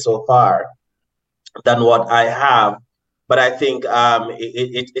different so far than what I have. But I think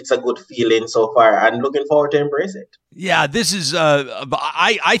it's a good feeling so far and looking forward to embrace it. Yeah, this is,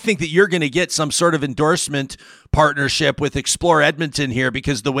 I think that you're going to get some sort of endorsement partnership with Explore Edmonton here,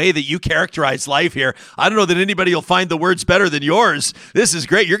 because the way that you characterize life here, I don't know that anybody will find the words better than yours. This is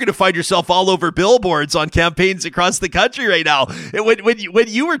great. You're going to find yourself all over billboards on campaigns across the country right now. When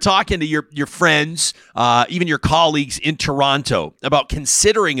you were talking to your friends, even your colleagues in Toronto about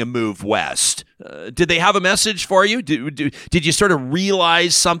considering a move west, did they have a message for you? Did you sort of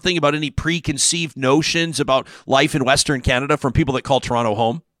realize something about any preconceived notions about life in Western Canada from people that call Toronto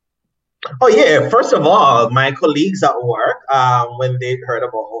home? Oh, yeah. First of all, my colleagues at work, when they heard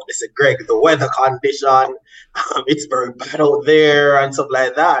about, they said, Greg, the weather condition, it's very bad out there and stuff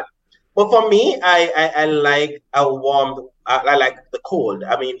like that. But for me, I like a warm, I like the cold.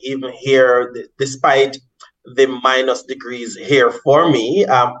 Even here, despite the minus degrees here for me.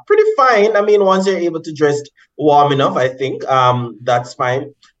 Pretty fine. I mean, once you're able to dress warm enough, I think that's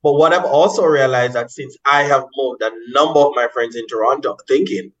fine. But what I've also realized that since I have moved, a number of my friends in Toronto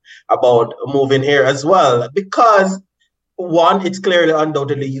thinking about moving here as well, because one, it's clearly,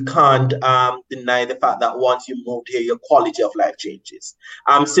 undoubtedly, you can't deny the fact that once you moved here, your quality of life changes.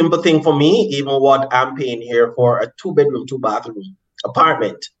 Simple thing for me, even what I'm paying here for a 2-bedroom, 2-bathroom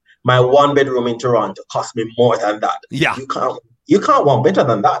apartment, my 1-bedroom in Toronto cost me more than that. Yeah. You can't want better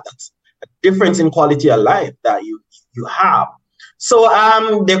than that. That's a difference in quality of life that you have. So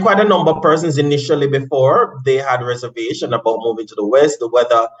there are quite a number of persons initially before they had reservation about moving to the West. The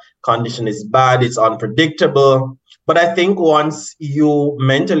weather condition is bad, it's unpredictable. But I think once you're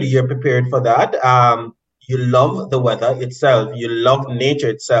prepared for that, you love the weather itself, you love nature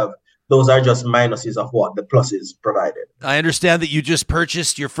itself. Those are just minuses of what the pluses provided. I understand that you just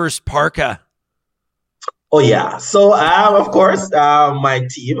purchased your first parka. Oh, yeah. So, of course, my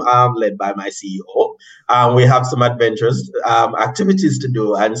team, led by my CEO, we have some adventurous activities to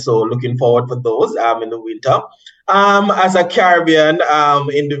do. And so looking forward for those in the winter. As a Caribbean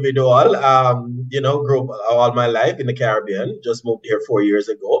individual, grew up all my life in the Caribbean, just moved here 4 years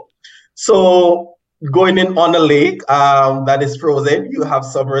ago. So going in on a lake that is frozen, you have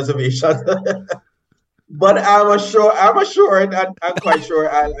some reservations. But I'm assured, and I'm quite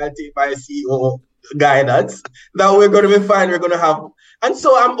sure I'll take my CEO guidance that we're going to be fine. We're going to have, and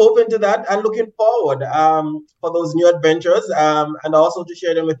so I'm open to that and looking forward for those new adventures and also to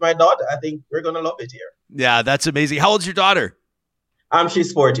share them with my daughter. I think we're going to love it here. Yeah, that's amazing. How old's your daughter?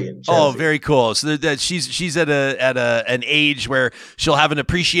 She's 14. Chelsea. Oh, very cool. So that she's at an age where she'll have an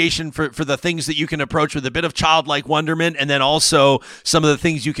appreciation for the things that you can approach with a bit of childlike wonderment, and then also some of the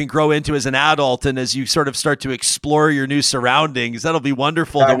things you can grow into as an adult, and as you sort of start to explore your new surroundings. That'll be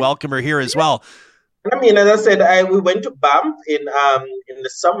wonderful to welcome her here as well. I mean, as I said, we went to Banff in the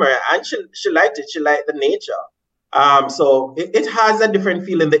summer, and she liked it. She liked the nature. So it has a different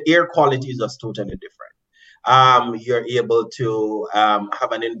feeling. The air quality is just totally different. You're able to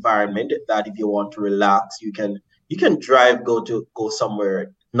have an environment that if you want to relax, you can go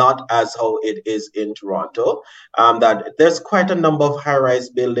somewhere, not as how it is in Toronto. That there's quite a number of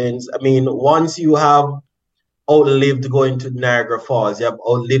high-rise buildings. I mean, once you have outlived going to Niagara Falls, you have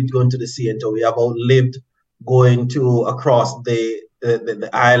outlived going to the CNTO, you have outlived going to across the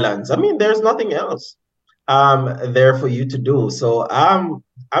islands. I mean, there's nothing else there for you to do. So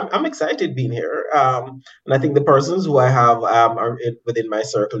I'm excited being here, and I think the persons who I have are within my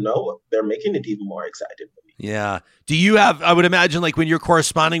circle now, they're making it even more exciting for me. Yeah. Do you have? I would imagine, like when you're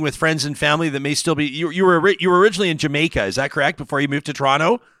corresponding with friends and family that may still be. You were originally in Jamaica, is that correct? Before you moved to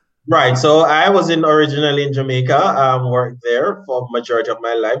Toronto. Right. So I was originally in Jamaica, worked there for majority of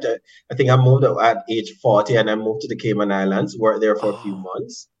my life. I think I moved at age 40 and I moved to the Cayman Islands, worked there for a few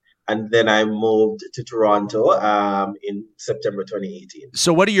months. And then I moved to Toronto in September 2018.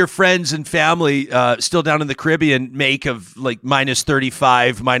 So what do your friends and family still down in the Caribbean make of like minus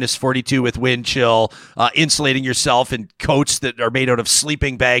 35, minus 42 with wind chill, insulating yourself in coats that are made out of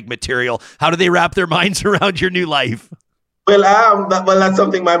sleeping bag material? How do they wrap their minds around your new life? Well, that's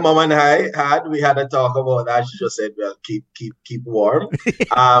something my mom and I had. We had a talk about that. She just said, "Well, keep warm."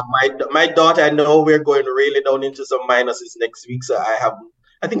 My daughter, I know we're going really down into some minuses next week, so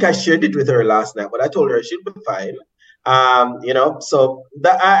I think I shared it with her last night, but I told her she'll be fine. So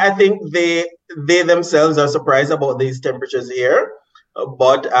I think they themselves are surprised about these temperatures here,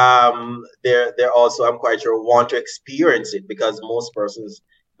 but they're also, I'm quite sure, want to experience it because most persons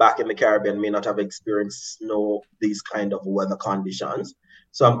back in the Caribbean may not have experienced these kind of weather conditions.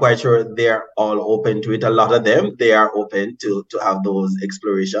 So I'm quite sure they're all open to it. A lot of them, they are open to have those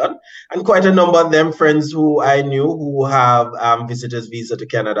exploration. And quite a number of them, friends who I knew who have visitors visa to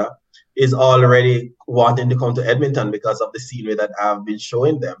Canada, is already wanting to come to Edmonton because of the scenery that I've been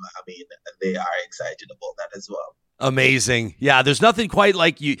showing them. I mean, they are excited about that as well. Amazing. Yeah, there's nothing quite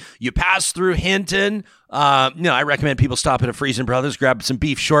like you pass through Hinton. I recommend people stop at a Freezing Brothers, grab some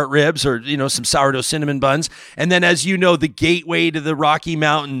beef short ribs or, some sourdough cinnamon buns. And then, as you know, the gateway to the Rocky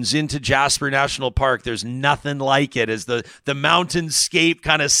Mountains into Jasper National Park, there's nothing like it as the mountainscape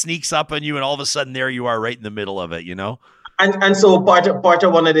kind of sneaks up on you and all of a sudden there you are right in the middle of it, And so part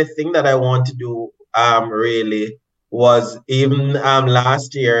of one of the things that I want to do really was even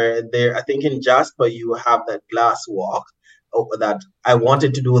last year there, I think in Jasper you have that glass walk that I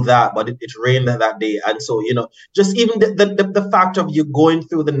wanted to do that, but it rained that day. And so, just even the fact of you going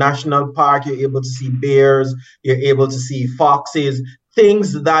through the national park, you're able to see bears, you're able to see foxes,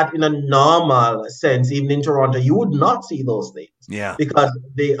 things that in a normal sense, even in Toronto, you would not see those things. Yeah. Because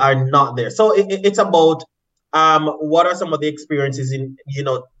they are not there. So it's about what are some of the experiences in,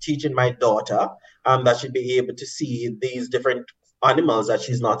 teaching my daughter that she'd be able to see these different animals that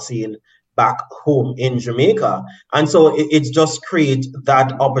she's not seeing back home in Jamaica. And so it's just create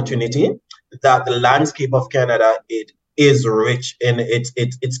that opportunity that the landscape of Canada, it is rich in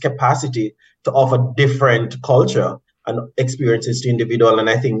its capacity to offer different culture and experiences to individual. And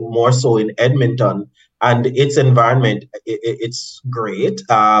I think more so in Edmonton and its environment, it's great.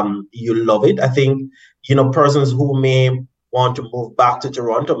 You love it. I think, persons who may want to move back to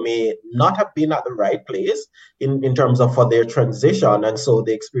Toronto may not have been at the right place in terms of for their transition. And so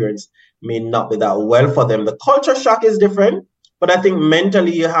the experience may not be that well for them. The culture shock is different, but I think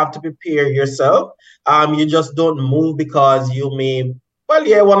mentally you have to prepare yourself. You just don't move because you may,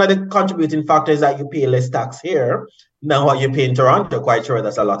 one of the contributing factors is that you pay less tax here than what you pay in Toronto. Quite sure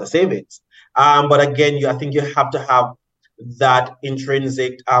that's a lot of savings. But again, I think you have to have that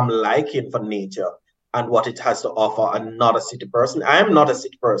intrinsic liking for nature and what it has to offer. I'm not a city person. I am not a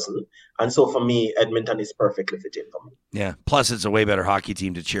city person. And so for me, Edmonton is perfectly fitting for me. Yeah. Plus, it's a way better hockey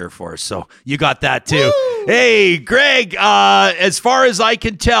team to cheer for. So you got that too. Woo! Hey, Greg, as far as I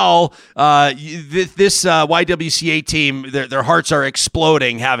can tell, this YWCA team, their hearts are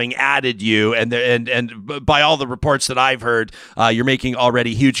exploding having added you. And by all the reports that I've heard, you're making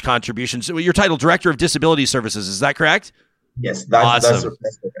already huge contributions. So you're titled Director of Disability Services. Is that correct? Yes, that's awesome.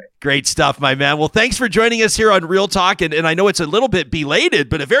 Great stuff, my man. Well, thanks for joining us here on Real Talk. And I know it's a little bit belated,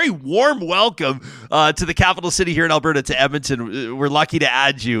 but a very warm welcome to the capital city here in Alberta, to Edmonton. We're lucky to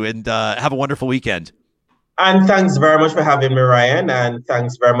add you, and have a wonderful weekend. And thanks very much for having me, Ryan. And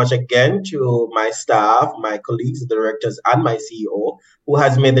thanks very much again to my staff, my colleagues, the directors, and my CEO, who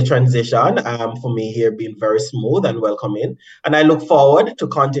has made the transition for me here being very smooth and welcoming. And I look forward to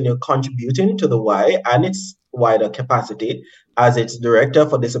continue contributing to the Y and its wider capacity as its Director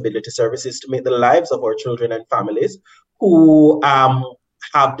for Disability Services to make the lives of our children and families who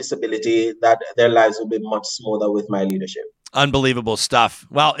have disability, that their lives will be much smoother with my leadership. Unbelievable stuff.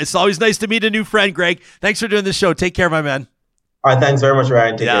 Well, it's always nice to meet a new friend, Greg. Thanks for doing this show. Take care, my man. All right, thanks very much,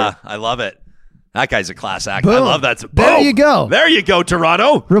 Ryan. Take care. I love it. That guy's a class act. Boom. I love that. Boom. There you go. There you go,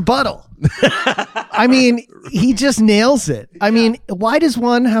 Toronto. Rebuttal. I mean, he just nails it. I mean, why does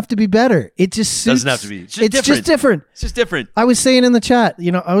one have to be better? It just suits. Doesn't have to be. It's just different. It's just different. I was saying in the chat,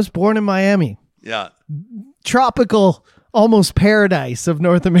 I was born in Miami. Yeah. Tropical, almost paradise of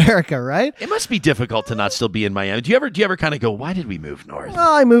North America, right? It must be difficult to not still be in Miami. Do you ever kind of go, why did we move north?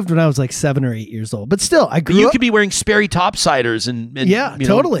 Well, I moved when I was like 7 or 8 years old, but still, I grew up. You could be wearing Sperry topsiders and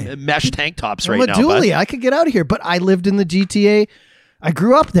totally mesh tank tops I'm right a now. Dually. I could get out of here, but I lived in the GTA. I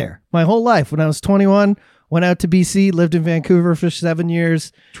grew up there my whole life. When I was 21, went out to BC, lived in Vancouver for 7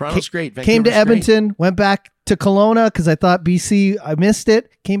 years. Toronto's great. Came to Vancouver's Edmonton, great. went back to Kelowna because I thought BC, I missed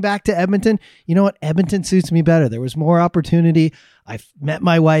it. Came back to Edmonton. You know what? Edmonton suits me better. There was more opportunity. I met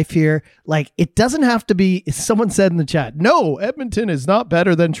my wife here. Like, it doesn't have to be, someone said in the chat, no, Edmonton is not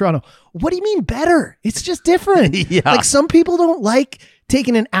better than Toronto. What do you mean better? It's just different. Yeah. Like, some people don't like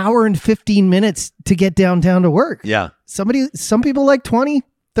taking an hour and 15 minutes to get downtown to work. Yeah. Some people like 20,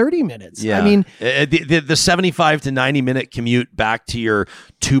 30 minutes. Yeah. I mean, the 75 to 90 minute commute back to your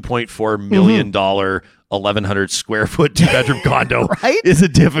 $2.4 million 1,100 square foot 2-bedroom condo Right? is a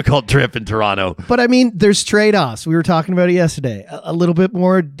difficult trip in Toronto. but I mean, there's trade-offs. We were talking about it yesterday. A little bit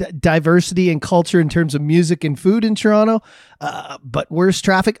more diversity and culture in terms of music and food in Toronto, but worse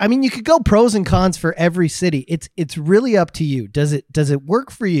traffic. I mean, you could go pros and cons for every city. It's really up to you. Does it work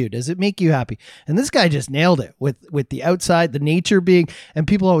for you? Does it make you happy? And this guy just nailed it with the outside, the nature being. And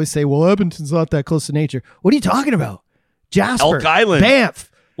people always say, "Well, Edmonton's not that close to nature." What are you talking about? Jasper, Elk Island. Banff.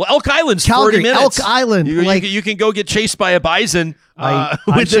 Well, Elk Island's Calgary, 40 minutes. Elk Island, You can go get chased by a bison. I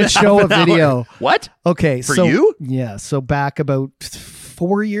within should show half a an video. hour. What? Okay, For so you? Yeah, so back about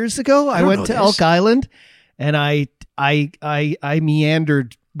 4 years ago, I don't went know to this. Elk Island, and I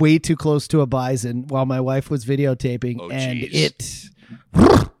meandered way too close to a bison while my wife was videotaping, Oh, and geez.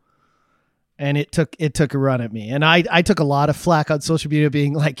 it took a run at me, and I took a lot of flack on social media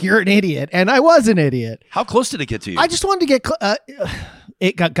being like, "You're an idiot," and I was an idiot. How close did it get to you? I just wanted to get.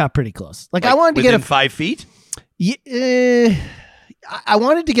 It got pretty close. Like I wanted to get within 5 feet. I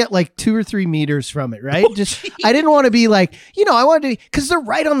wanted to get like 2 or 3 meters from it, right? Oh, Just I didn't want to be like, I wanted to, because they're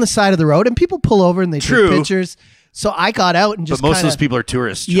right on the side of the road and people pull over and they True. take pictures. So I got out and just But most of kinda- those people are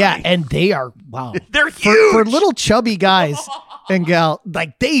tourists. yeah, Johnny. and they are wow. They're for huge. little chubby guys and gal,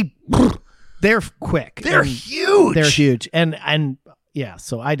 like they're quick. They're And huge. They're huge, and yeah,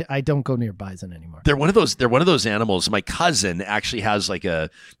 so I don't go near bison anymore. They're one of those animals. My cousin actually has like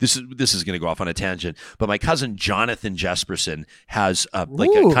this is going to go off on a tangent, but my cousin Jonathan Jesperson has like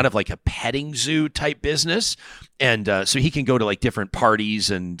a kind of like a petting zoo type business. And so he can go to like different parties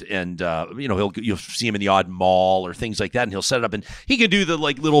and you'll see him in the odd mall or things like that, and he'll set it up, and he can do the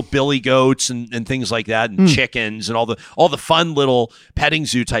like little billy goats and things like that, and chickens and all the fun little petting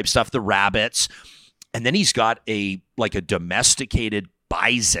zoo type stuff, the rabbits. And then he's got a domesticated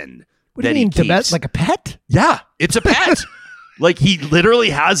bison. What do you mean, like a pet? Yeah, it's a pet. Like he literally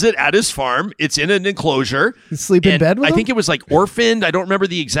has it at his farm. It's in an enclosure. You sleep in bed with him? I think it was like orphaned. I don't remember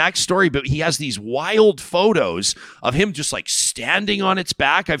the exact story, but he has these wild photos of him just like standing on its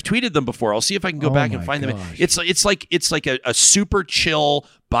back. I've tweeted them before. I'll see if I can go back and find them. It's like a super chill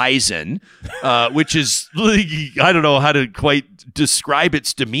bison, which is, I don't know how to quite describe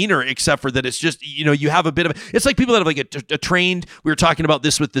its demeanor, except for that it's just, you have a bit of, it's like people that have like a trained, we were talking about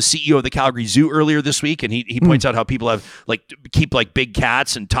this with the CEO of the Calgary Zoo earlier this week, and he points out how people have keep like big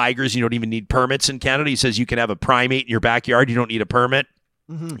cats and tigers. You don't even need permits in Canada. He says you can have a primate in your backyard. You don't need a permit.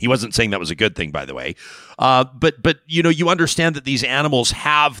 He wasn't saying that was a good thing, by the way. But you understand that these animals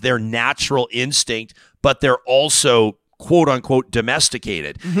have their natural instinct, but they're also quote unquote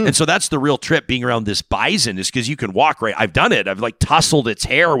domesticated. And so that's the real trip being around this bison, is because you can walk right. I've done it. I've like tussled its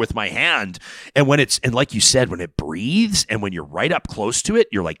hair with my hand. And like you said, when it breathes and when you're right up close to it,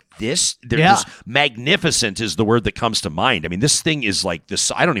 you're like this. This magnificent is the word that comes to mind. I mean, this thing is like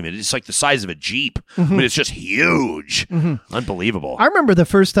this. It's like the size of a Jeep. I mean, it's just huge. Unbelievable. I remember the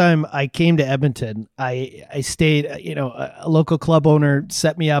first time I came to Edmonton, I stayed, a local club owner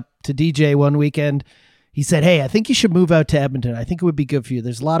set me up to DJ one weekend. He said, "Hey, I think you should move out to Edmonton. I think it would be good for you.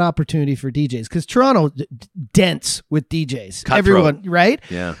 There's a lot of opportunity for DJs because Toronto dense with DJs. Cutthroat. Everyone, right?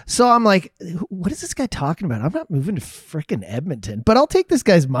 Yeah. So I'm like, what is this guy talking about? I'm not moving to frickin' Edmonton, but I'll take this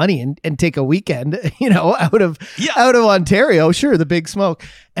guy's money and take a weekend, out of Ontario. Sure, the big smoke.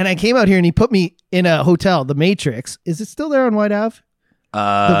 And I came out here and he put me in a hotel, the Matrix. Is it still there on White Ave?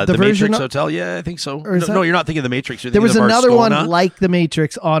 The Matrix Hotel, yeah, I think so. No, you're not thinking of the Matrix. There was another one like the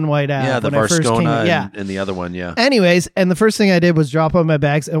Matrix on White Ave. Yeah, the Varscona and the other one, yeah. Anyways, and the first thing I did was drop on my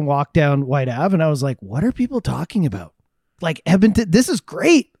bags and walk down White Ave, and I was like, what are people talking about? Like Edmonton, this is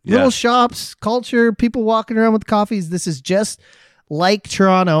great. Yeah. Little shops, culture, people walking around with coffees. This is just like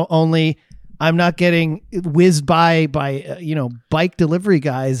Toronto, only I'm not getting whizzed by bike delivery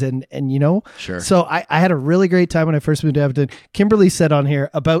guys and Sure. So I had a really great time when I first moved to Edmonton. Kimberly said on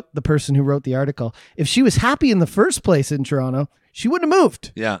here about the person who wrote the article, if she was happy in the first place in Toronto, she wouldn't have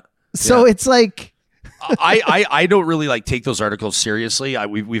moved. Yeah. So it's like, I don't really take those articles seriously.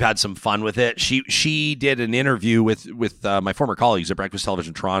 We've had some fun with it. She did an interview with my former colleagues at Breakfast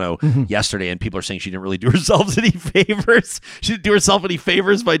Television Toronto yesterday, and people are saying she didn't really do herself any favors. She didn't do herself any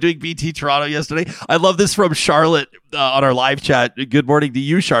favors by doing BT Toronto yesterday. I love this from Charlotte on our live chat. Good morning to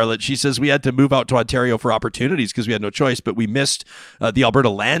you, Charlotte. She says we had to move out to Ontario for opportunities because we had no choice, but we missed the Alberta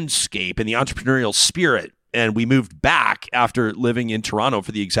landscape and the entrepreneurial spirit. And we moved back after living in Toronto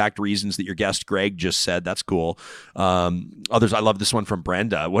for the exact reasons that your guest Greg just said. That's cool. Others, I love this one from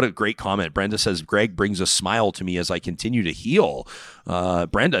Brenda. What a great comment. Brenda says, Greg brings a smile to me as I continue to heal.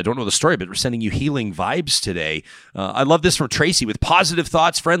 Brenda, I don't know the story, but we're sending you healing vibes today. I love this from Tracy. With positive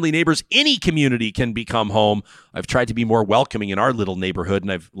thoughts, friendly neighbors, any community can become home. I've tried to be more welcoming in our little neighborhood,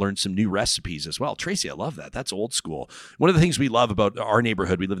 and I've learned some new recipes as well. Tracy, I love that. That's old school. One of the things we love about our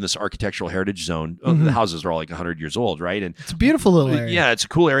neighborhood, we live in this architectural heritage zone. The houses are all like 100 years old, right? And it's a beautiful little area. Yeah, it's a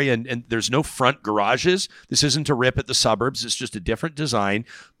cool area, and there's no front garages. This isn't a rip at the suburbs. It's just a different design,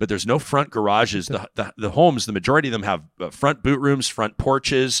 but there's no front garages. The homes, the majority of them have front boot rooms, front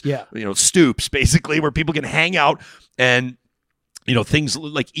porches, stoops, basically, where people can hang out. And things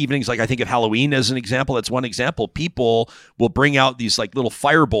like evenings, like I think of Halloween as an example. That's one example. People will bring out these like little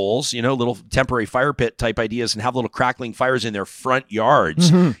fire bowls, little temporary fire pit type ideas, and have little crackling fires in their front yards.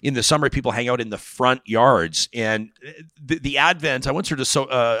 In the summer, people hang out in the front yards. And the advent, I once heard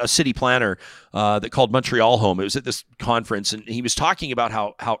a city planner that called Montreal home. It was at this conference, and he was talking about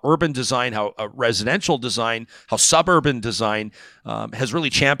how urban design, how residential design, how suburban design has really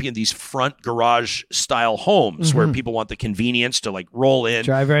championed these front garage style homes where people want the convenience to roll in,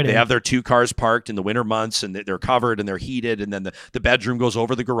 drive right in. They have their 2 cars parked in the winter months, and they're covered and they're heated, and then the bedroom goes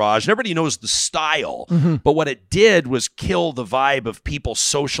over the garage, and everybody knows the style. But what it did was kill the vibe of people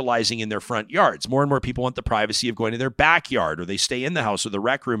socializing in their front yards. More and more people want the privacy of going to their backyard, or they stay in the house or the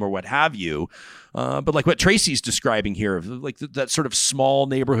rec room or what have you. but like what Tracy's describing here, like that sort of small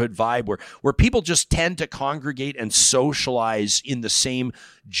neighborhood vibe where people just tend to congregate and socialize in the same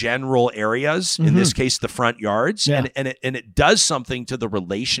general areas, in this case, the front yards. Yeah. And it does something to the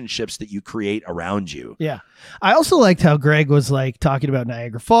relationships that you create around you. Yeah. I also liked how Greg was like talking about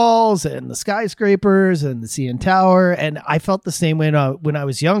Niagara Falls and the skyscrapers and the CN Tower. And I felt the same way when I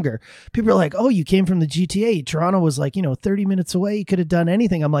was younger. People are like, oh, you came from the GTA. Toronto was like, 30 minutes away. You could have done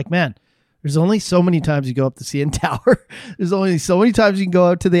anything. I'm like, man, there's only so many times you go up the CN Tower. There's only so many times you can go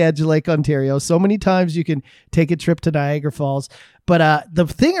out to the edge of Lake Ontario. So many times you can take a trip to Niagara Falls. But the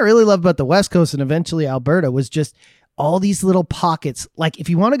thing I really love about the West Coast and eventually Alberta was just all these little pockets. Like if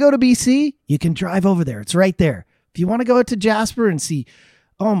you want to go to BC, you can drive over there. It's right there. If you want to go out to Jasper and see,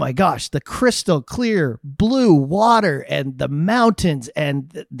 oh my gosh, the crystal clear blue water and the mountains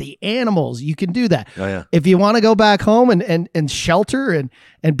and the animals, you can do that. Oh, yeah. If you want to go back home and shelter and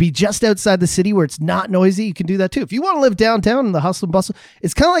be just outside the city where it's not noisy, you can do that too. If you want to live downtown in the hustle and bustle,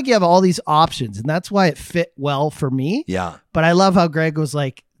 it's kind of like you have all these options, and that's why it fit well for me. Yeah. But I love how Greg was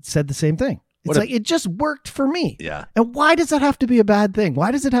like, said the same thing. It's like, it just worked for me. Yeah. And why does that have to be a bad thing? Why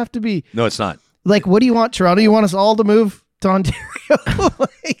does it have to be? No, it's not. Like, what do you want, Toronto? You want us all to move to Ontario?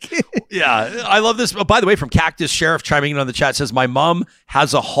 Yeah, I love this. Oh, by the way, from Cactus Sheriff chiming in on the chat says, my mom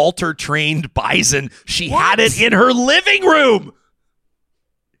has a halter-trained bison. She had it in her living room.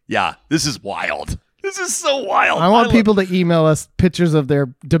 Yeah, this is wild. This is so wild. I want people to email us pictures of their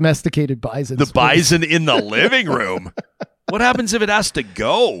domesticated bisons. The bison in the living room. What happens if it has to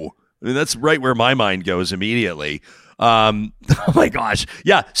go? I mean, that's right where my mind goes immediately. Oh my gosh.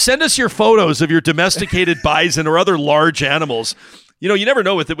 Yeah. Send us your photos of your domesticated bison or other large animals. You never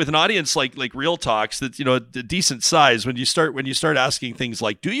know with an audience like Real Talks that's, a decent size when you start asking things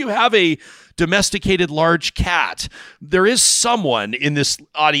like, do you have a domesticated large cat? There is someone in this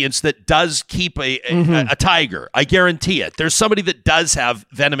audience that does keep a tiger. I guarantee it. There's somebody that does have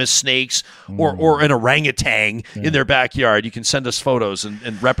venomous snakes or an orangutan in their backyard. You can send us photos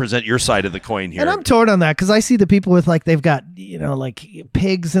and represent your side of the coin here. And I'm torn on that because I see the people with like, they've got, like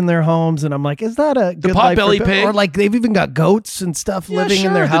pigs in their homes. And I'm like, is that a good life potbelly for pig? Or like they've even got goats and stuff living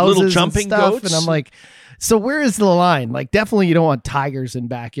in their the houses little jumping and stuff. goats. And I'm like, so where is the line? Like, definitely you don't want tigers in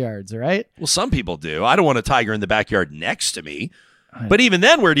backyards, right? Well, some people do. I don't want a tiger in the backyard next to me. But even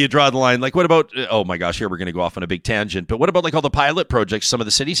then, where do you draw the line? Like, what about, oh my gosh, here we're going to go off on a big tangent. But what about like all the pilot projects some of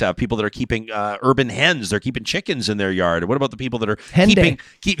the cities have? People that are keeping urban hens, they're keeping chickens in their yard. What about the people that are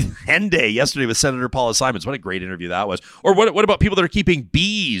keep Hen Day yesterday with Senator Paula Simons? What a great interview that was. Or what about people that are keeping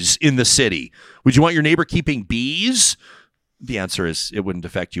bees in the city? Would you want your neighbor keeping bees? The answer is it wouldn't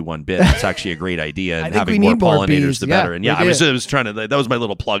affect you one bit. It's actually a great idea, and having more pollinators, the better. And I was trying to. That was my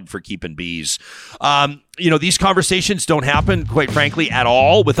little plug for keeping bees. These conversations don't happen, quite frankly, at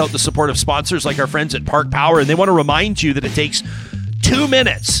all without the support of sponsors like our friends at Park Power, and they want to remind you that it takes 2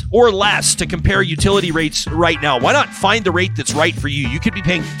 minutes or less to compare utility rates right now. Why not find the rate that's right for you? You could be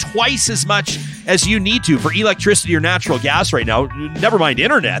paying twice as much as you need to for electricity or natural gas right now. Never mind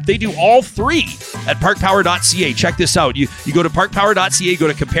internet. They do all three at parkpower.ca. Check this out. You go to parkpower.ca, go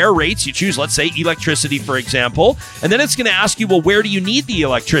to compare rates. You choose, let's say, electricity, for example. And then it's going to ask you, well, where do you need the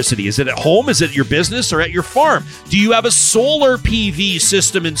electricity? Is it at home? Is it at your business or at your farm? Do you have a solar PV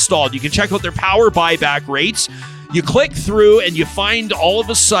system installed? You can check out their power buyback rates. You click through and you find all of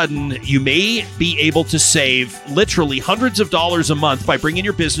a sudden you may be able to save literally hundreds of dollars a month by bringing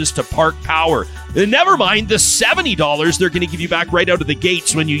your business to Park Power. And never mind the $70 they're going to give you back right out of the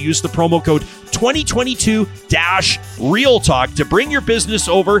gates when you use the promo code 2022-REALTALK to bring your business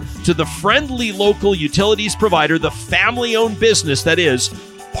over to the friendly local utilities provider, the family-owned business that is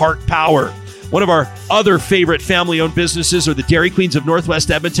Park Power. One of our other favorite family-owned businesses are the Dairy Queens of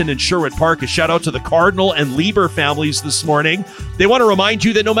Northwest Edmonton and Sherwood Park. A shout-out to the Cardinal and Lieber families this morning. They want to remind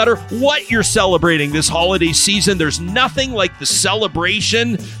you that no matter what you're celebrating this holiday season, there's nothing like the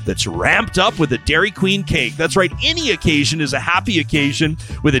celebration that's ramped up with a Dairy Queen cake. That's right, any occasion is a happy occasion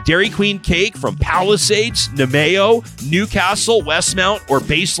with a Dairy Queen cake from Palisades, Nemeo, Newcastle, Westmount, or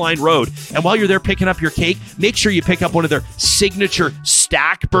Baseline Road. And while you're there picking up your cake, make sure you pick up one of their signature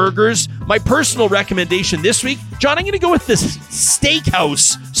stack burgers. My personal recommendation this week, John, I'm going to go with this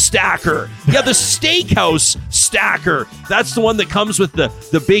Steakhouse Stacker. Yeah, the Steakhouse Stacker. That's the one that comes with the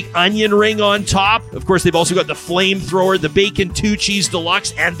big onion ring on top. Of course, they've also got the flamethrower, the bacon 2-cheese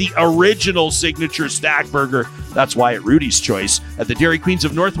deluxe, and the original signature stack burger. That's why at Rudy's Choice at the Dairy Queens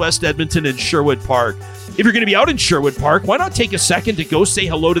of Northwest Edmonton and Sherwood Park. If you're going to be out in Sherwood Park, why not take a second to go say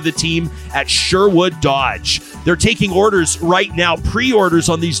hello to the team at Sherwood Dodge? They're taking orders right now, pre-orders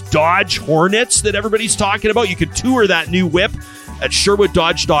on these Dodge Hornets that everybody's talking about. You can tour that new whip at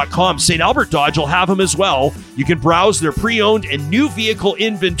SherwoodDodge.com. St. Albert Dodge will have them as well. You can browse their pre-owned and new vehicle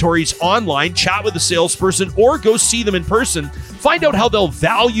inventories online, chat with a salesperson, or go see them in person. Find out how they'll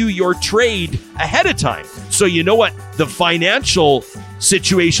value your trade ahead of time, so you know what the financial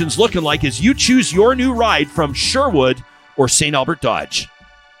situation's looking like as you choose your new ride from Sherwood or St. Albert Dodge.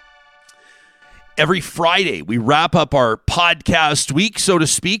 Every Friday, we wrap up our podcast week, so to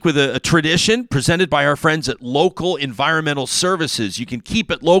speak, with a tradition presented by our friends at Local Environmental Services. You can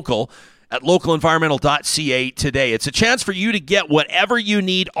keep it local at localenvironmental.ca today. It's a chance for you to get whatever you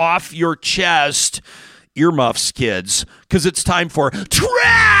need off your chest. Earmuffs, kids, because it's time for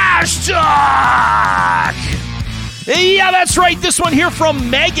Trash Talk! Yeah, that's right. This one here from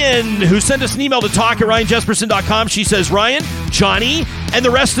Megan, who sent us an email to talk@ryanjesperson.com. She says, Ryan, Johnny, and the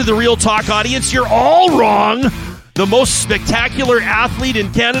rest of the Real Talk audience, you're all wrong. The most spectacular athlete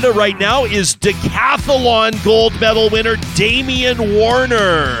in Canada right now is decathlon gold medal winner Damian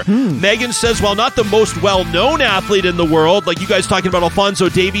Warner. Megan says, while not the most well-known athlete in the world, like you guys talking about Alphonso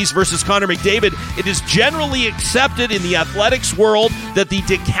Davies versus Connor McDavid, it is generally accepted in the athletics world that the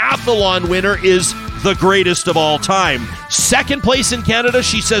decathlon winner is the greatest of all time. Second place in Canada,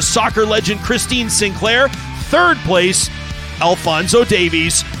 she says, soccer legend Christine Sinclair. Third place, Alphonso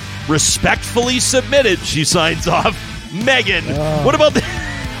Davies. Respectfully submitted, she signs off. Megan, what about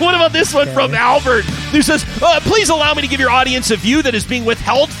this one from Albert, who says, please allow me to give your audience a view that is being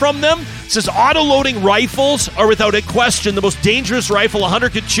withheld from them. It says, auto-loading rifles are without a question the most dangerous rifle a hunter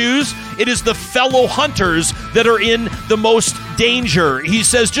could choose. It is the fellow hunters that are in the most danger. He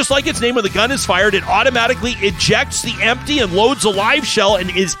says, just like its name, when the gun is fired, it automatically ejects the empty and loads a live shell and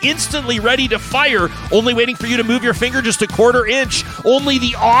is instantly ready to fire, only waiting for you to move your finger just a quarter inch. Only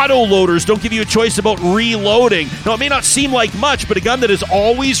the auto-loaders don't give you a choice about reloading. Now, it may not seem like much, but a gun that is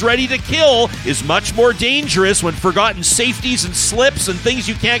always ready to kill is much more dangerous when forgotten safeties and slips and things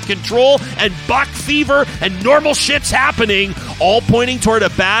you can't control and buck fever and normal shit's happening, all pointing toward a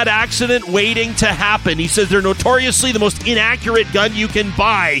bad accident waiting to happen. He says they're notoriously the most inaccurate gun you can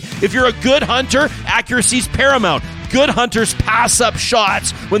buy. If you're a good hunter, accuracy's paramount. Good hunters pass up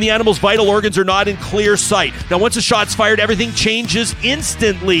shots when the animal's vital organs are not in clear sight. Now, once a shot's fired, everything changes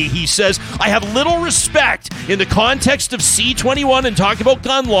instantly, he says. I have little respect in the context of C-21 and talk about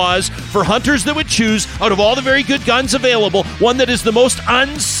gun laws for hunters that would choose, out of all the very good guns available, one that is the most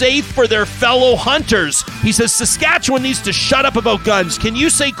unsafe for their fellow hunters. He says Saskatchewan needs to shut up about guns. Can you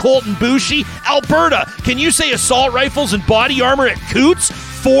say Colt and Bushy? Alberta, can you say assault rifles and body armor at Coots?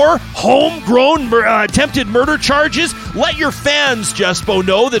 4 homegrown attempted murder charges? Let your fans, Jespo,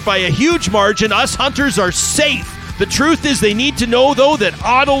 know that by a huge margin, us hunters are safe. The truth is they need to know, though, that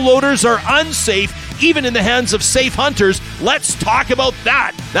autoloaders are unsafe, even in the hands of safe hunters. Let's talk about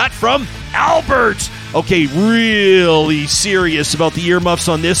that. That from Albert. Okay, really serious about the earmuffs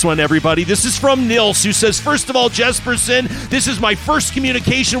on this one, everybody. This is from Nils, who says, first of all, Jesperson, this is my first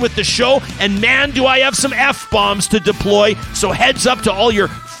communication with the show, and man, do I have some F-bombs to deploy, so heads up to all your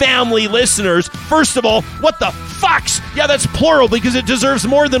family listeners. First of all, what the fucks? Yeah, that's plural because it deserves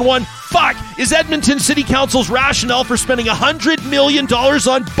more than one fuck. Is Edmonton City Council's rationale for spending $100 million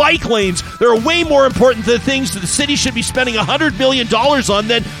on bike lanes? There are way more important things that the city should be spending $100 million on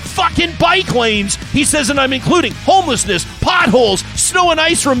than fucking bike lanes. He says, and I'm including homelessness, potholes, snow and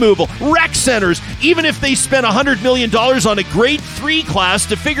ice removal, rec centers. Even if they spent $100 million on a grade 3 class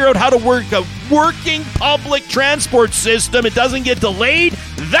to figure out how to work a working public transport system, it doesn't get delayed,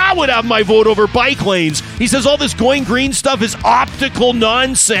 that would have my vote over bike lanes. He says all this going green stuff is optical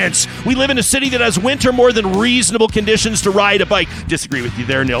nonsense. We live in a city that has winter more than reasonable conditions to ride a bike. Disagree with you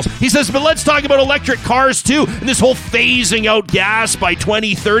there, Nils. He says, but let's talk about electric cars too, and this whole phasing out gas by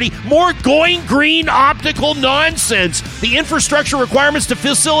 2030. More going green optical nonsense. The infrastructure requirements to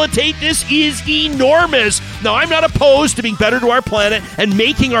facilitate this is enormous. Now, I'm not opposed to being better to our planet and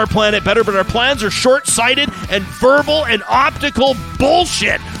making our planet better, but our plans are short-sighted and verbal and optical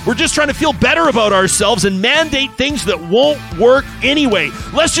bullshit. We're just trying to feel better about ourselves and mandate things that won't work anyway.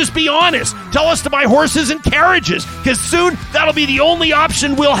 Let's just be honest. Tell us to buy horses and carriages, because soon that'll be the only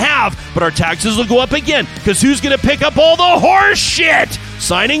option we'll have. But our taxes will go up again, because who's going to pick up all the horse shit?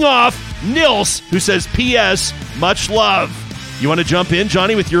 Signing off, Nils, who says, P.S., much love. You want to jump in,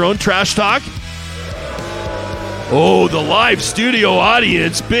 Johnny, with your own trash talk? Oh, the live studio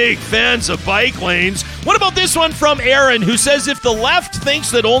audience, big fans of bike lanes. What about this one from Aaron, who says, if the left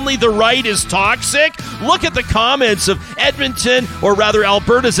thinks that only the right is toxic, look at the comments of Edmonton, or rather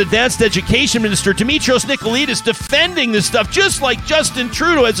Alberta's advanced education minister, Dimitrios Nikolaitis, defending this stuff, just like Justin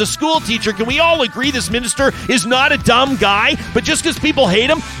Trudeau as a school teacher. Can we all agree this minister is not a dumb guy? But just because people hate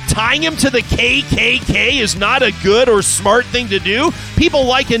him tying him to the KKK is not a good or smart thing to do? People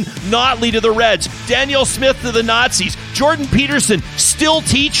liken Notley to the Reds, Danielle Smith to the Nazis, Jordan Peterson still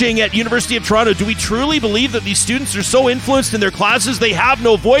teaching at University of Toronto. Do we truly believe that these students are so influenced in their classes they have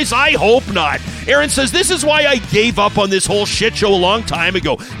no voice? I hope not. Aaron says, this is why I gave up on this whole shit show a long time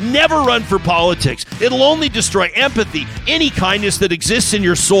ago. Never run for politics. It'll only destroy empathy, any kindness that exists in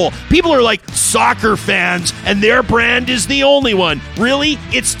your soul. People are like soccer fans, and their brand is the only one. Really?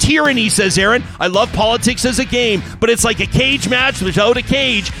 It's tyranny, says Aaron. I love politics as a game, but it's like a cage match without a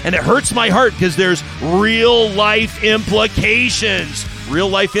cage, and it hurts my heart because there's real life implications. Real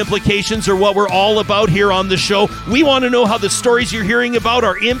life implications are what we're all about here on the show. We want to know how the stories you're hearing about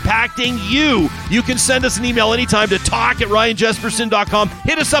are impacting you. You can send us an email anytime to talk@ryanjesperson.com.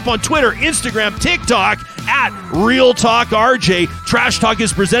 Hit us up on Twitter, Instagram, TikTok @RealTalkRJ. Trash Talk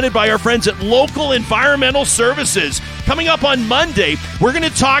is presented by our friends at Local Environmental Services. Coming up on Monday, we're going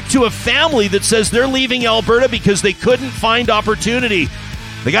to talk to a family that says they're leaving Alberta because they couldn't find opportunity.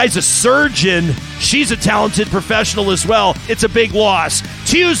 The guy's a surgeon. She's a talented professional as well. It's a big loss.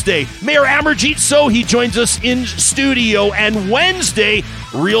 Tuesday, Mayor Amarjeet Sohi joins us in studio. And Wednesday,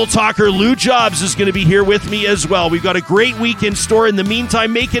 Real Talker Lou Jobs is going to be here with me as well. We've got a great week in store. In the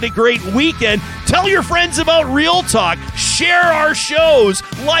meantime, make it a great weekend. Tell your friends about Real Talk. Share our shows.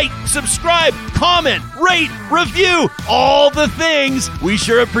 Like, subscribe, comment, rate, review. All the things. We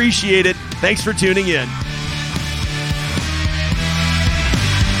sure appreciate it. Thanks for tuning in.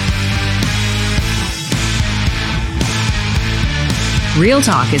 Real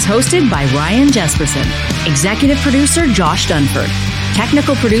Talk is hosted by Ryan Jesperson, executive producer Josh Dunford,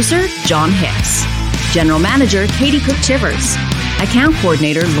 technical producer John Hicks, general manager Katie Cook-Chivers, account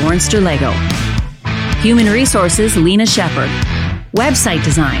coordinator Lawrence Derlego, human resources Lena Shepard, website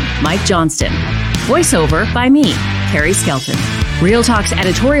design Mike Johnston, voiceover by me, Carrie Skelton. Real Talk's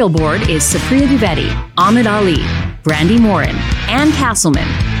editorial board is Supriya Dwivedi, Ahmed Ali, Brandy Morin, Ann Castleman,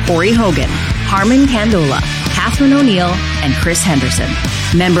 Corey Hogan, Harmon Candola, Catherine O'Neill, and Chris Henderson.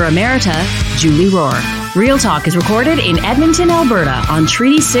 Member Emerita, Julie Rohr. Real Talk is recorded in Edmonton, Alberta on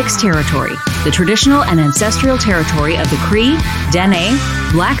Treaty 6 territory, the traditional and ancestral territory of the Cree, Dene,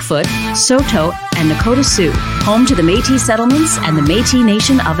 Blackfoot, Saulteaux, and Nakota Sioux, home to the Métis settlements and the Métis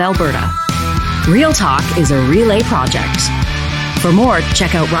Nation of Alberta. Real Talk is a relay project. For more,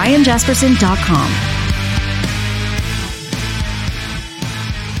 check out ryanjesperson.com.